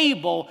was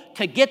able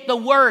to get the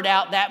word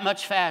out that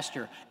much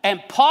faster.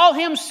 And Paul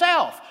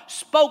himself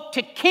spoke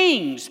to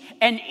kings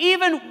and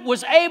even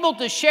was able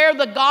to share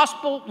the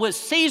gospel with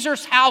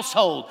Caesar's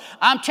household.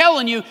 I'm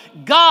telling you,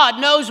 God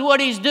knows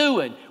what he's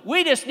doing.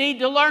 We just need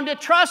to learn to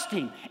trust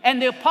him.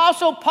 And the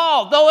Apostle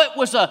Paul, though it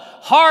was a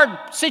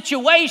hard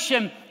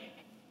situation,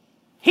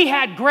 he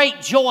had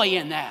great joy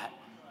in that.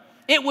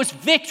 It was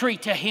victory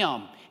to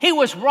him. He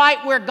was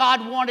right where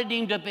God wanted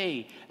him to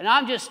be. And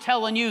I'm just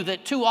telling you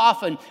that too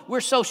often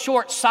we're so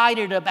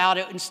short-sighted about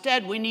it.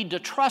 Instead, we need to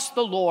trust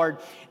the Lord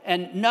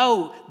and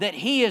know that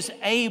he is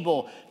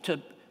able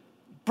to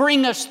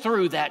bring us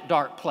through that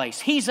dark place.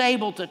 He's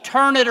able to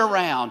turn it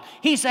around.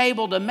 He's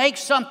able to make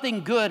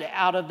something good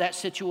out of that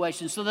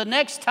situation. So the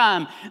next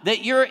time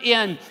that you're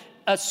in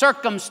a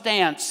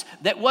circumstance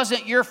that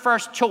wasn't your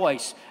first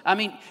choice. I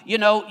mean, you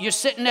know, you're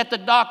sitting at the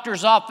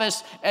doctor's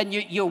office and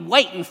you're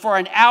waiting for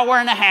an hour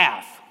and a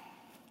half.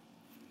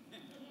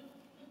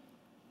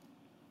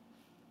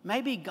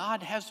 Maybe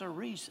God has a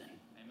reason.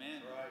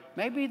 Amen.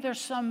 Maybe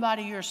there's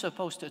somebody you're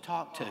supposed to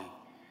talk to.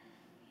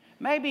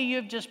 Maybe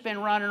you've just been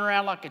running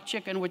around like a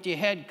chicken with your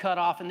head cut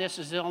off, and this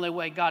is the only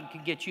way God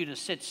could get you to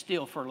sit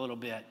still for a little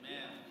bit.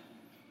 Amen.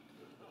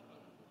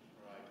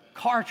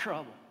 Car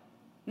trouble.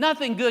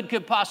 Nothing good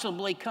could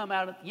possibly come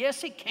out of it.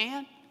 Yes, it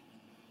can.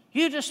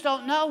 You just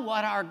don't know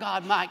what our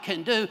God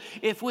can do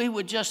if we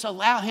would just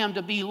allow him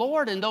to be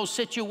Lord in those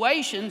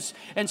situations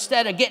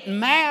instead of getting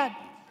mad.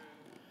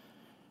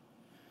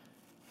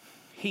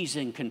 He's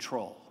in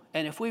control.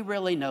 And if we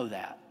really know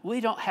that,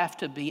 we don't have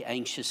to be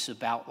anxious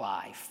about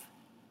life.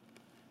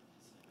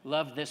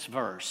 Love this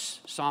verse,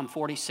 Psalm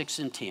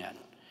 46:10.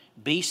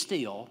 Be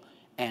still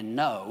and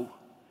know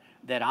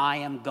that I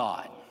am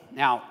God.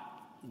 Now,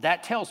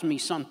 that tells me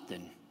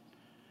something.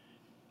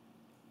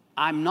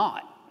 I'm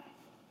not.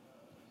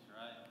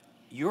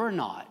 You're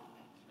not.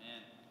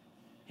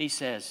 He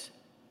says,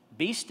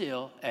 be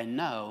still and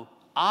know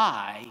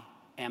I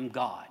am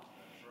God.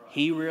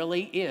 He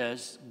really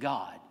is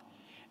God.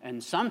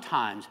 And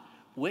sometimes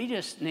we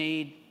just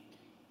need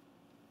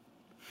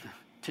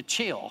to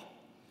chill.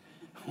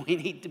 We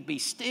need to be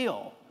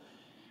still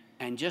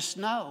and just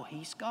know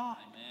he's God.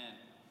 Amen.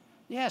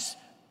 Yes,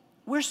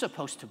 we're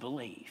supposed to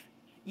believe.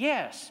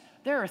 Yes,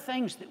 there are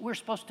things that we're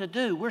supposed to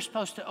do. We're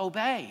supposed to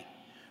obey.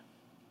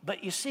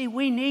 But you see,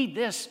 we need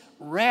this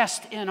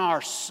rest in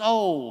our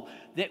soul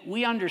that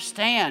we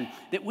understand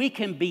that we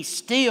can be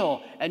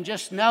still and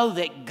just know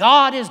that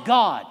God is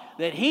God,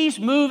 that he's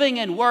moving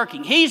and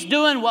working. He's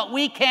doing what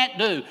we can't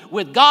do.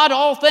 With God,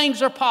 all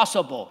things are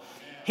possible.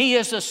 He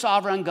is a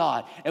sovereign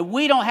God. And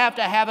we don't have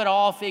to have it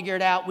all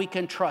figured out. We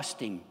can trust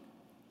him.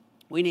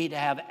 We need to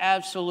have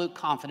absolute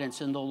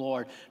confidence in the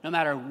Lord, no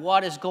matter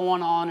what is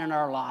going on in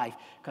our life,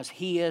 because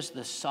He is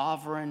the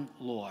sovereign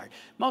Lord.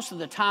 Most of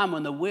the time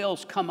when the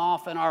wheels come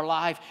off in our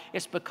life,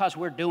 it's because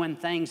we're doing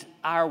things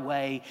our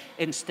way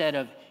instead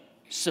of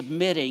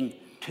submitting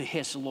to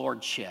His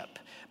lordship.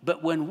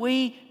 But when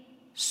we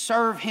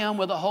serve Him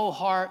with a whole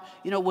heart,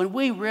 when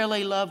we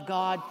really love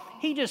God,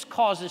 He just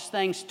causes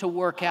things to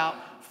work out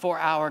for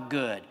our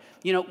good.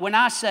 When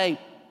I say,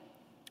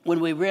 when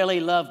we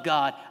really love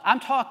God, I'm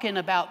talking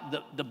about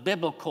the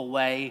biblical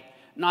way,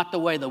 not the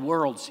way the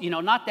world's,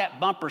 not that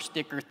bumper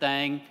sticker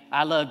thing.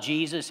 I love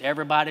Jesus.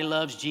 Everybody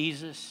loves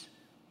Jesus.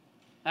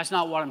 That's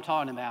not what I'm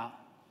talking about.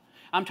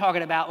 I'm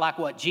talking about like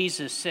what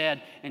Jesus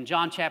said in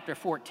John chapter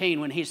 14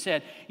 when He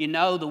said,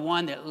 the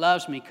one that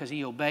loves me because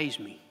he obeys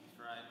me.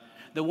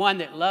 Right. The one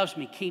that loves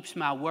me keeps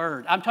my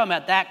word. I'm talking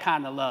about that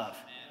kind of love.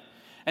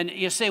 And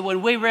you see,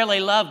 when we really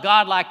love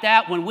God like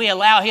that, when we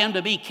allow Him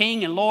to be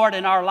King and Lord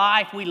in our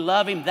life, we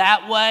love Him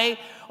that way.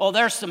 Oh,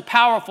 there's some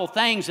powerful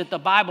things that the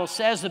Bible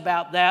says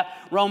about that.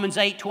 Romans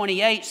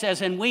 8:28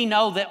 says, and we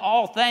know that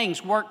all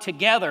things work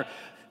together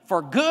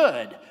for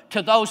good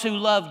to those who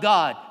love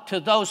God, to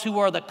those who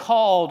are the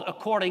called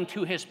according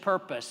to His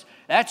purpose.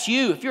 That's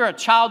you. If you're a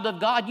child of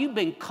God, you've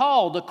been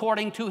called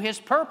according to His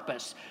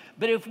purpose.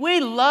 But if we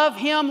love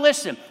Him,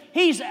 listen,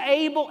 He's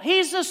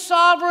the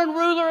sovereign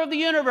ruler of the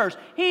universe.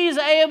 He's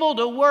able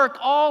to work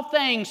all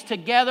things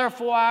together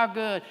for our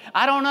good.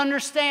 I don't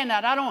understand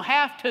that. I don't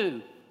have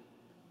to.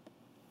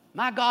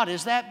 My God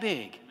is that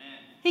big. Amen.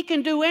 He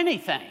can do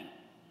anything.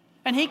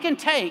 And He can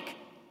take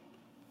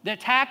the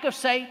attack of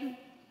Satan,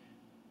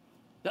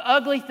 the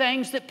ugly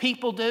things that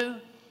people do,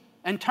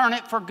 and turn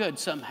it for good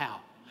somehow.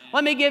 Amen.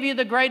 Let me give you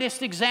the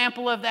greatest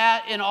example of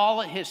that in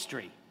all of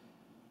history.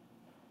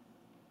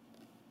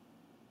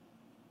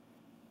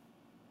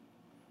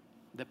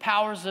 The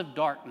powers of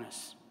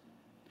darkness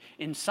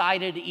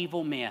incited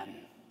evil men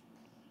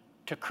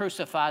to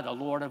crucify the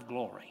Lord of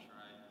glory.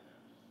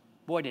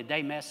 Boy, did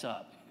they mess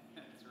up.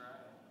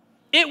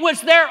 It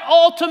was their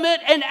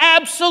ultimate and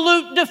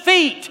absolute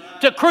defeat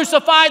to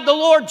crucify the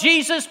Lord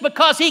Jesus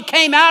because He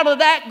came out of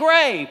that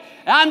grave.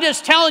 And I'm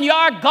just telling you,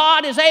 our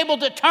God is able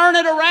to turn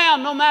it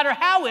around no matter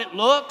how it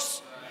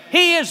looks.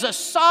 He is a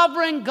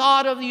sovereign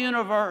God of the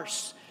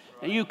universe,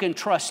 and you can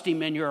trust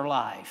Him in your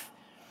life.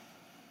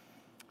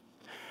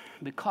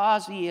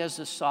 Because He is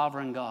a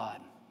sovereign God,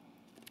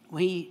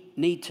 we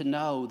need to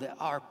know that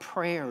our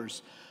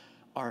prayers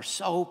are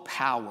so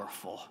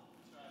powerful.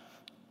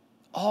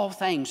 All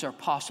things are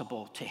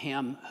possible to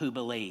him who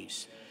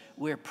believes.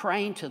 We're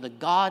praying to the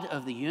God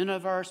of the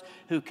universe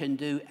who can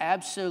do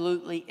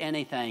absolutely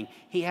anything.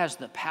 He has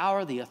the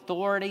power, the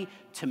authority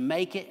to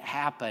make it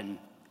happen.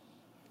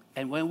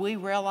 And when we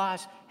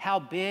realize how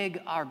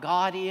big our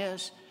God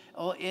is,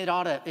 it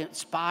ought to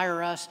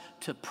inspire us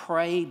to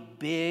pray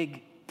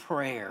big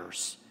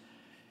prayers.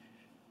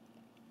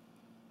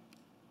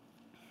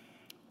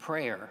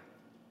 Prayer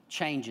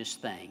changes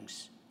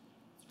things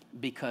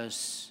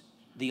because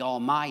the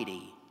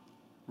Almighty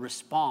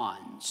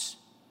responds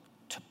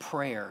to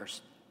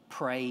prayers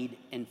prayed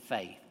in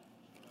faith.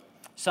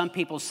 Some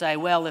people say,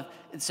 well,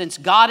 since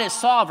God is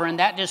sovereign,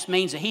 that just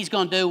means that He's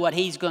going to do what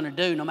He's going to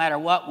do no matter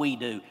what we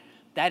do.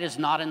 That is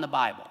not in the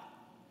Bible.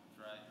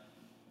 Right.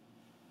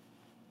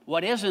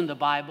 What is in the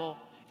Bible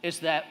is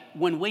that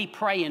when we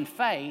pray in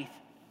faith,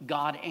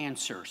 God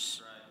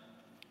answers.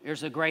 Right.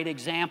 There's a great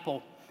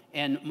example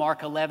in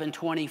Mark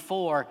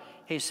 11:24.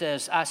 He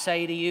says, I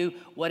say to you,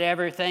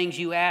 whatever things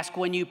you ask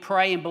when you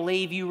pray and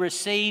believe you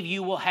receive,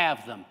 you will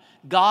have them.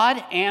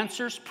 God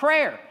answers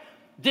prayer.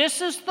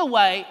 This is the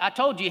way, I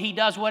told you, He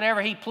does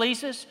whatever He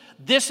pleases.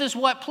 This is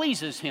what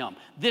pleases Him.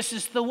 This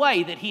is the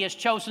way that He has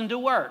chosen to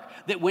work.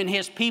 That when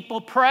His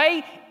people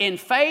pray in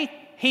faith,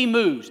 He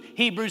moves.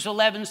 Hebrews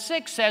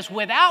 11:6 says,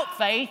 without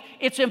faith,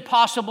 it's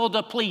impossible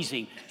to please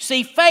Him.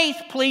 See, faith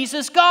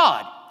pleases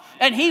God.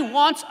 And He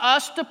wants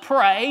us to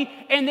pray,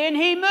 and then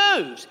He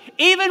moves.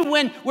 Even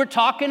when we're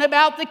talking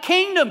about the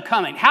kingdom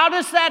coming. How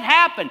does that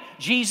happen?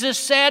 Jesus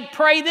said,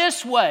 pray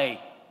this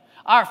way.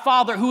 Our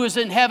Father who is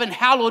in heaven,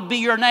 hallowed be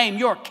your name.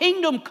 Your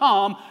kingdom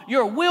come,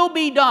 your will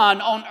be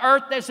done on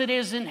earth as it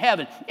is in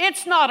heaven.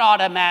 It's not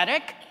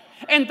automatic.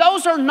 And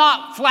those are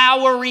not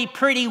flowery,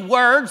 pretty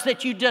words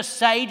that you just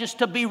say just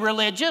to be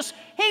religious.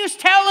 He's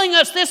telling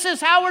us this is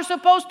how we're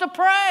supposed to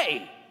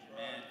pray.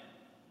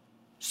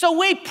 So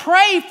we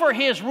pray for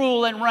His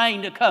rule and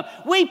reign to come.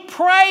 We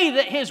pray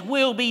that His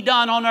will be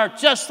done on earth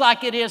just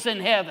like it is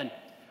in heaven.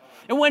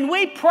 And when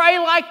we pray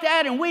like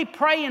that and we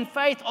pray in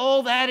faith,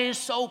 oh, that is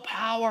so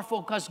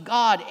powerful because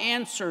God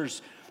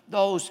answers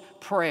those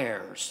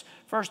prayers.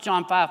 1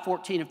 John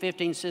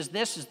 5:14-15 says,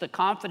 this is the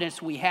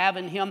confidence we have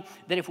in Him,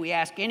 that if we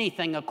ask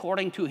anything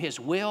according to His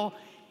will,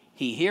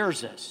 He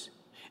hears us.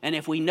 And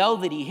if we know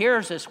that He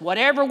hears us,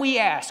 whatever we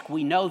ask,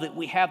 we know that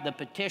we have the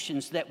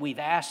petitions that we've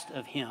asked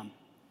of Him.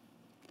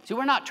 See,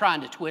 we're not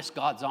trying to twist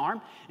God's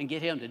arm and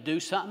get Him to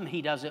do something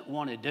He doesn't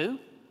want to do.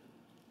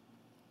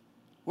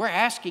 We're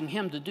asking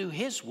Him to do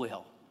His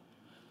will.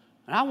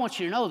 And I want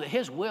you to know that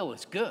His will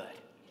is good.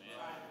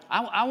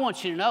 I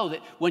want you to know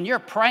that when you're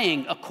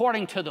praying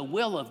according to the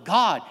will of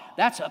God,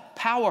 that's a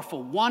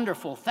powerful,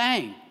 wonderful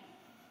thing.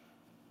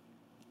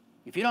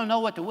 If you don't know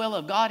what the will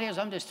of God is,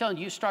 I'm just telling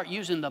you, start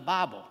using the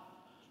Bible.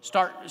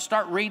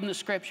 Start reading the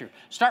Scripture.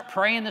 Start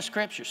praying the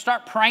Scripture.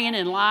 Start praying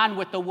in line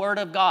with the Word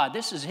of God.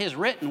 This is His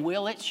written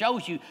will. It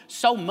shows you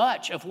so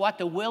much of what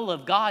the will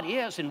of God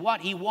is and what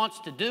He wants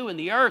to do in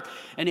the earth.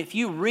 And if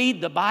you read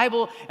the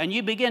Bible and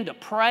you begin to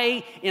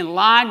pray in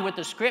line with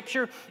the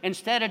Scripture,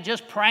 instead of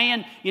just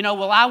praying,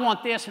 well, I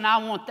want this and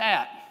I want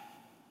that.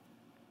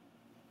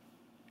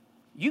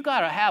 You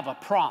got to have a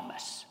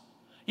promise.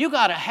 You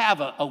got to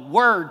have a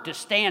word to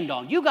stand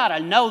on. You got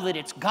to know that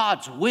it's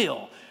God's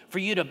will for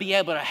you to be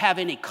able to have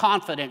any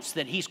confidence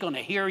that He's going to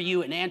hear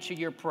you and answer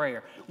your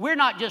prayer. We're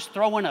not just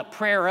throwing a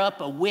prayer up,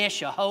 a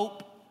wish, a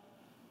hope.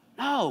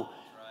 No,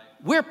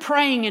 we're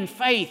praying in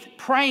faith,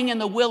 praying in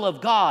the will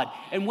of God.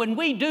 And when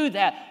we do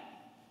that,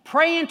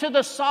 praying to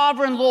the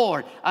sovereign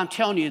Lord, I'm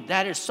telling you,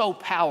 that is so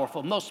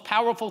powerful, most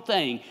powerful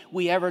thing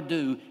we ever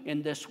do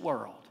in this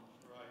world.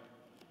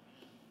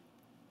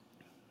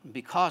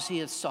 Because He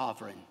is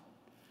sovereign,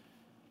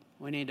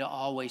 we need to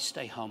always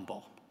stay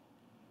humble.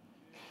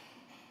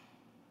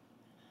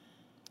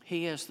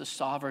 He is the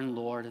sovereign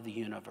Lord of the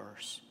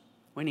universe.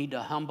 We need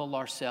to humble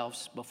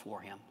ourselves before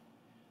Him.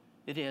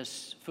 It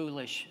is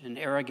foolish and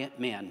arrogant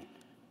men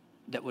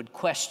that would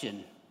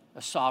question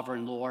a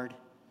sovereign Lord.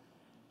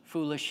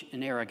 Foolish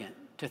and arrogant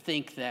to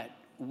think that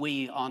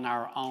we on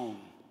our own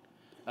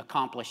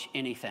accomplish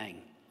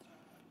anything.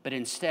 But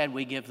instead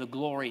we give the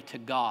glory to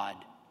God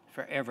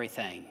for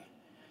everything.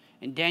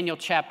 In Daniel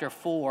chapter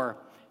 4,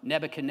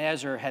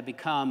 Nebuchadnezzar had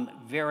become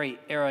very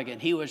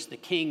arrogant. He was the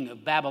king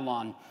of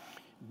Babylon.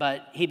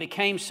 But he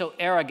became so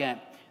arrogant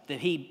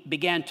that he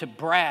began to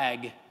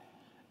brag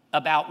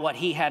about what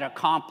he had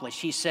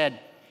accomplished. He said,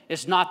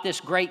 "Is not this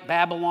great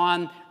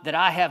Babylon that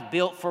I have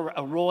built for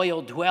a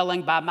royal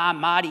dwelling by my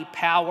mighty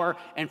power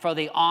and for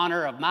the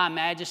honor of my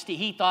majesty?"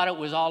 He thought it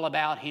was all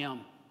about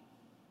him.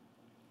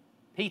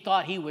 He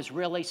thought he was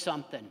really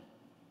something.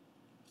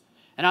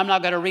 And I'm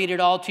not going to read it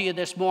all to you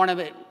this morning,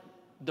 but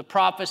the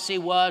prophecy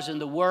was,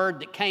 and the word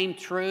that came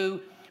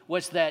true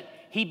was that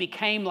he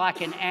became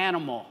like an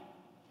animal.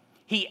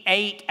 He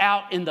ate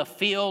out in the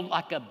field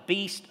like a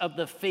beast of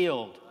the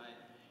field.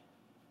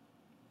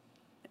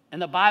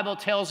 And the Bible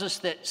tells us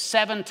that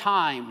 7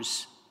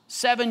 times,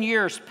 7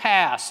 years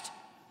passed.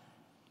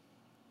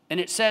 And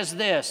it says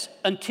this,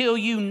 "Until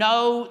you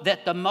know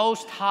that the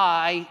Most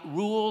High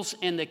rules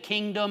in the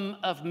kingdom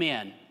of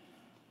men."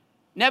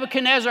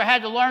 Nebuchadnezzar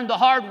had to learn the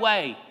hard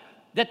way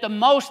that the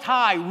Most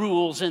High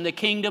rules in the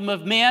kingdom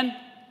of men.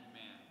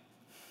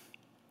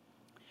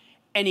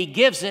 And He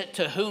gives it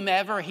to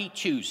whomever He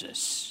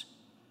chooses.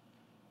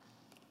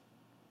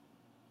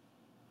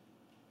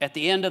 At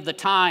the end of the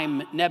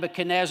time,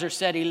 Nebuchadnezzar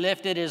said he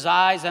lifted his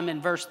eyes. I'm in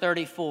verse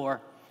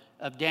 34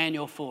 of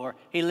Daniel 4.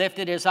 He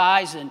lifted his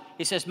eyes and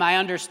he says, "My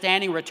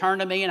understanding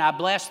returned to me, and I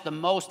blessed the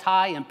Most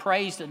High and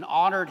praised and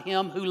honored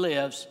Him who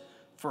lives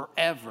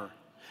forever.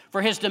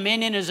 For His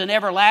dominion is an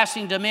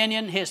everlasting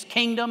dominion. His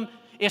kingdom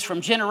is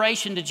from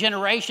generation to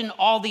generation.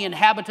 All the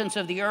inhabitants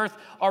of the earth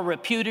are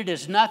reputed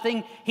as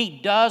nothing. He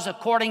does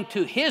according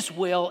to His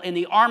will in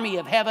the army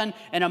of heaven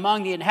and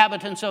among the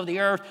inhabitants of the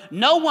earth.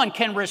 No one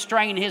can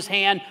restrain His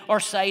hand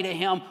or say to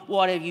Him,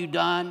 'What have you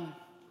done?'"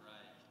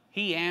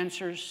 He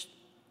answers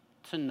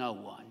to no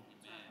one.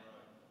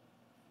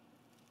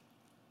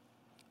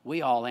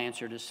 We all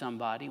answer to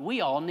somebody.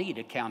 We all need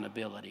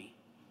accountability.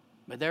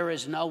 But there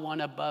is no one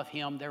above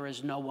Him. There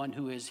is no one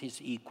who is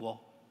His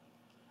equal.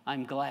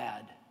 I'm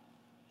glad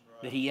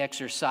that He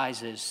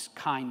exercises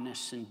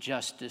kindness and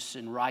justice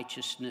and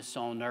righteousness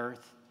on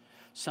earth.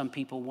 Some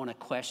people want to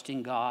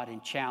question God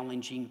and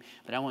challenge Him,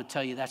 but I want to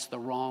tell you that's the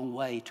wrong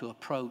way to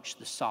approach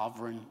the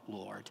sovereign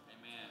Lord.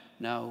 Amen.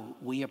 No,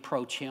 we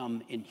approach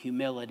Him in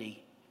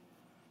humility.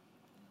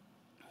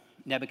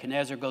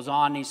 Nebuchadnezzar goes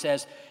on and he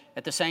says,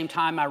 "At the same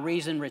time my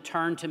reason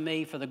returned to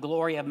me, for the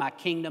glory of my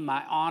kingdom,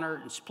 my honor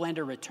and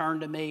splendor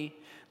returned to me.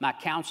 My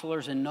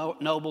counselors and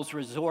nobles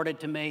resorted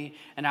to me,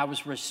 and I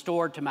was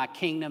restored to my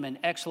kingdom, and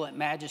excellent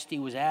majesty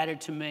was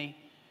added to me."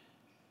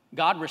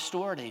 God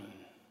restored him,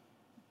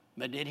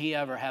 but did he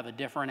ever have a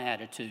different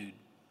attitude?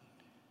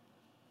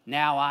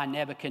 "Now I,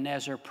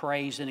 Nebuchadnezzar,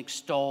 praise and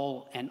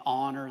extol and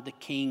honor the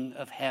King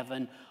of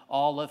heaven,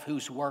 all of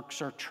whose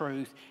works are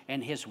truth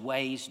and His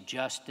ways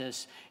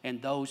justice,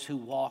 and those who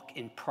walk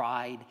in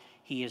pride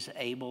He is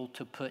able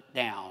to put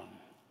down."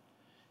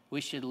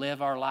 We should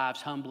live our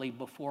lives humbly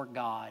before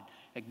God,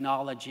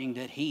 acknowledging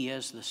that He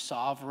is the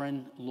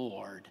sovereign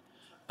Lord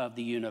of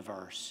the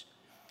universe.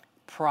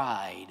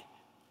 Pride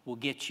will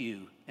get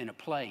you in a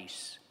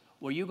place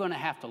where you're going to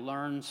have to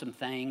learn some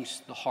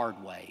things the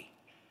hard way.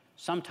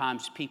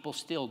 Sometimes people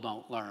still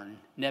don't learn.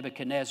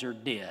 Nebuchadnezzar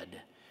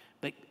did.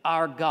 But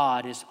our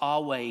God is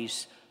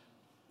always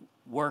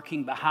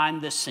working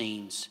behind the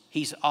scenes.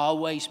 He's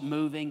always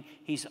moving.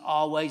 He's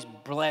always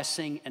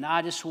blessing. And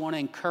I just want to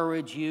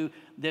encourage you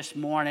this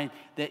morning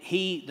that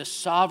He, the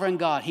sovereign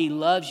God, He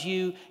loves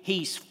you.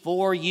 He's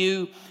for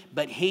you.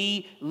 But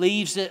He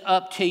leaves it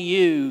up to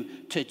you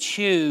to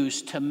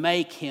choose to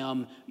make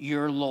Him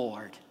your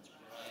Lord.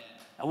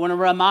 I want to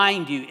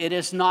remind you, it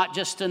is not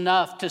just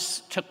enough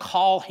to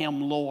call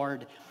Him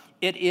Lord.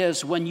 It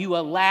is when you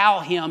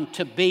allow Him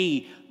to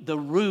be the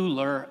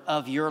ruler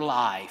of your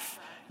life.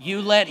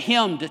 You let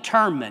Him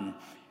determine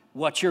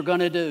what you're going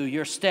to do,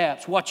 your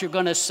steps, what you're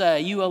going to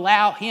say. You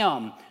allow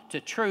Him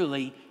to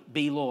truly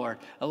be Lord.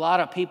 A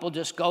lot of people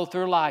just go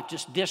through life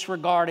just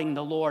disregarding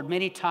the Lord.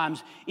 Many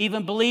times,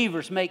 even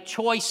believers make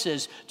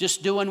choices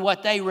just doing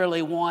what they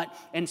really want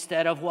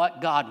instead of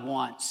what God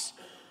wants.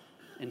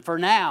 And for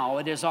now,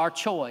 it is our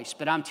choice.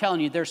 But I'm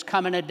telling you, there's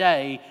coming a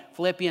day,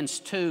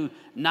 Philippians 2,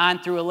 9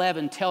 through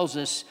 11 tells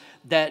us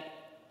that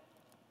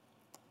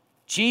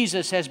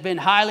Jesus has been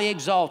highly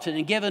exalted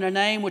and given a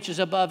name which is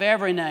above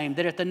every name,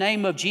 that at the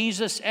name of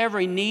Jesus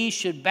every knee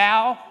should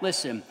bow,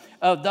 listen,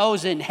 of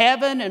those in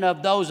heaven and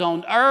of those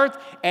on earth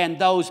and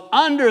those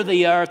under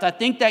the earth. I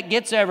think that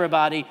gets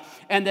everybody.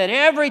 And that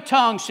every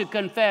tongue should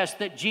confess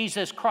that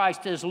Jesus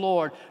Christ is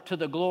Lord, to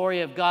the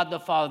glory of God the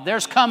Father.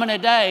 There's coming a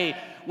day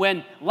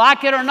when,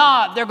 like it or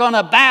not, they're going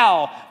to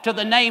bow to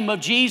the name of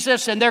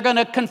Jesus and they're going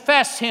to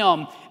confess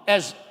Him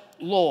as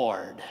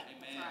Lord.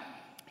 Amen.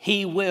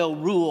 He will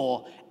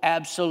rule.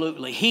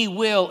 Absolutely. He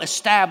will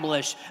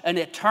establish an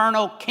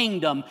eternal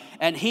kingdom,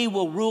 and He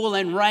will rule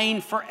and reign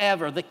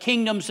forever. The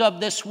kingdoms of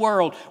this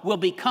world will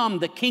become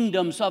the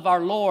kingdoms of our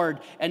Lord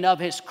and of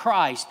His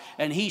Christ,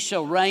 and He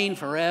shall reign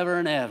forever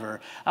and ever.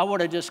 I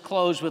want to just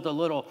close with a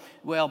little,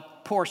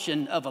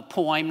 portion of a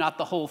poem, not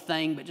the whole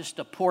thing, but just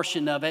a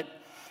portion of it.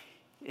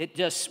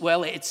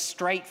 It's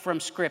straight from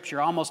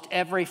Scripture. Almost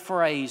every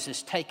phrase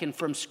is taken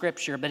from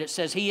Scripture, but it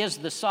says, He is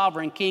the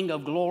sovereign King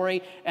of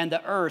glory, and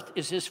the earth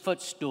is His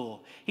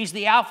footstool. He's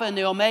the Alpha and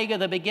the Omega,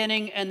 the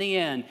beginning and the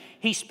end.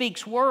 He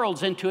speaks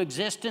worlds into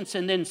existence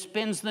and then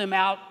spins them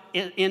out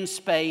in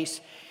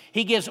space.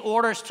 He gives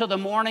orders to the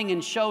morning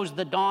and shows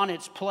the dawn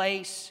its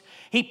place.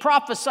 He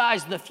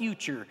prophesies the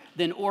future,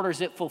 then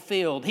orders it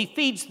fulfilled. He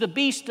feeds the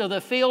beasts of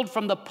the field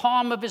from the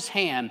palm of His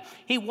hand.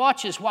 He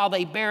watches while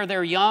they bear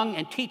their young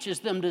and teaches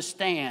them to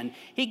stand.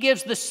 He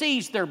gives the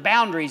seas their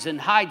boundaries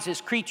and hides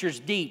His creatures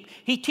deep.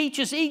 He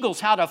teaches eagles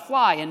how to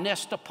fly and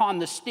nest upon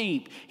the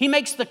steep. He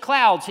makes the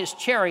clouds His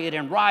chariot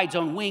and rides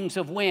on wings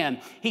of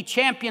wind. He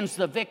champions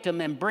the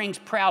victim and brings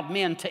proud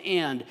men to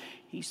end.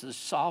 He's the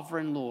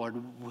sovereign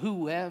Lord.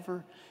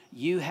 Whoever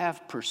you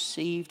have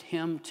perceived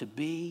Him to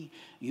be,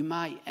 you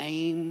might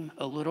aim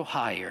a little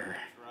higher.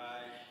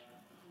 Right.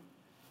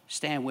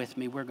 Stand with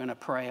me. We're going to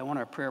pray. I want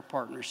our prayer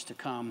partners to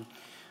come.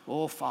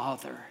 Oh,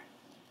 Father,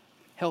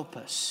 help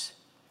us.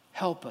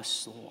 Help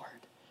us, Lord.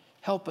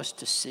 Help us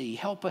to see.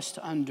 Help us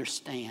to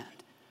understand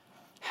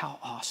how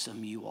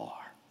awesome You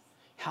are,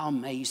 how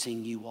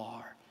amazing You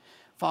are.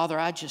 Father,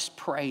 I just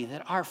pray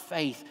that our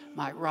faith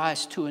might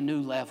rise to a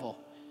new level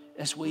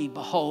as we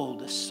behold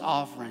the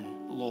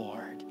sovereign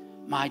Lord,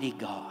 mighty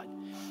God.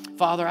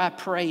 Father, I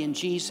pray in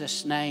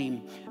Jesus'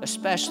 name,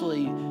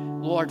 especially,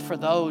 Lord, for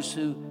those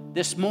who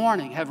this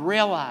morning have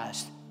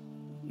realized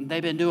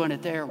they've been doing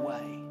it their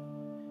way.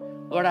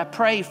 Lord, I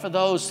pray for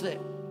those that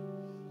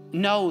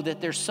know that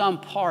there's some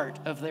part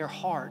of their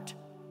heart,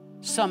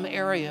 some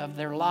area of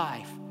their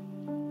life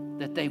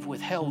that they've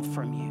withheld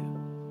from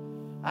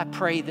You. I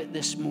pray that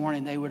this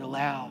morning they would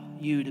allow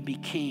You to be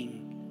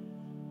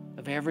king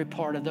of every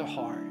part of their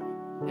heart,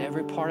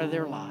 every part of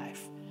their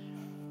life.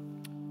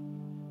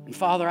 And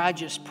Father, I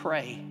just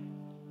pray,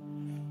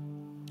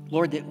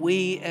 Lord, that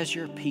we as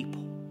Your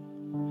people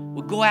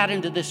will go out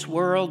into this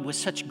world with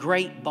such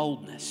great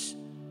boldness,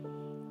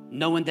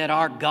 knowing that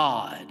our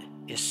God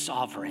is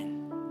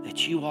sovereign,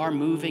 that You are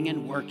moving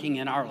and working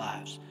in our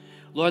lives.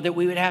 Lord, that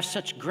we would have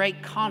such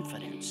great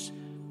confidence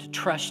to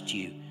trust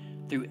You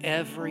through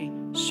every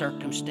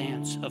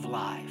circumstance of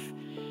life.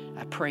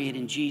 I pray it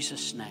in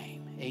Jesus'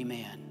 name.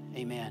 Amen.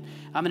 Amen.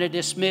 I'm going to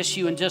dismiss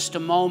you in just a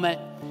moment,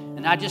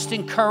 and I just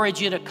encourage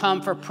you to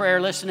come for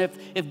prayer. Listen,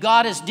 if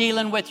God is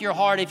dealing with your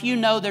heart, if you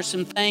know there's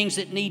some things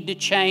that need to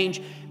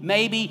change,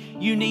 maybe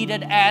you need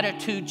an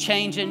attitude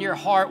change in your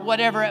heart,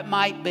 whatever it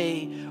might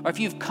be, or if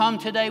you've come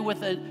today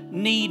with a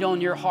need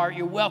on your heart,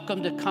 you're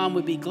welcome to come.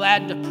 We'd be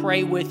glad to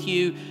pray with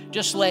you.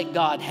 Just let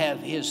God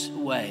have His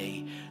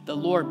way. The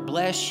Lord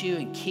bless you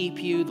and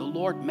keep you. The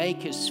Lord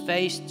make His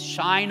face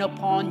shine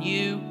upon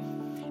you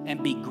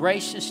and be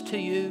gracious to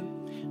you.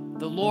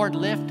 The Lord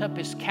lift up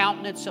His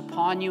countenance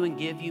upon you and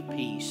give you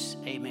peace.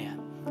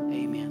 Amen.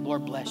 Amen.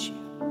 Lord bless you.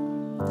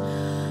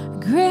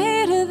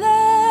 Greater than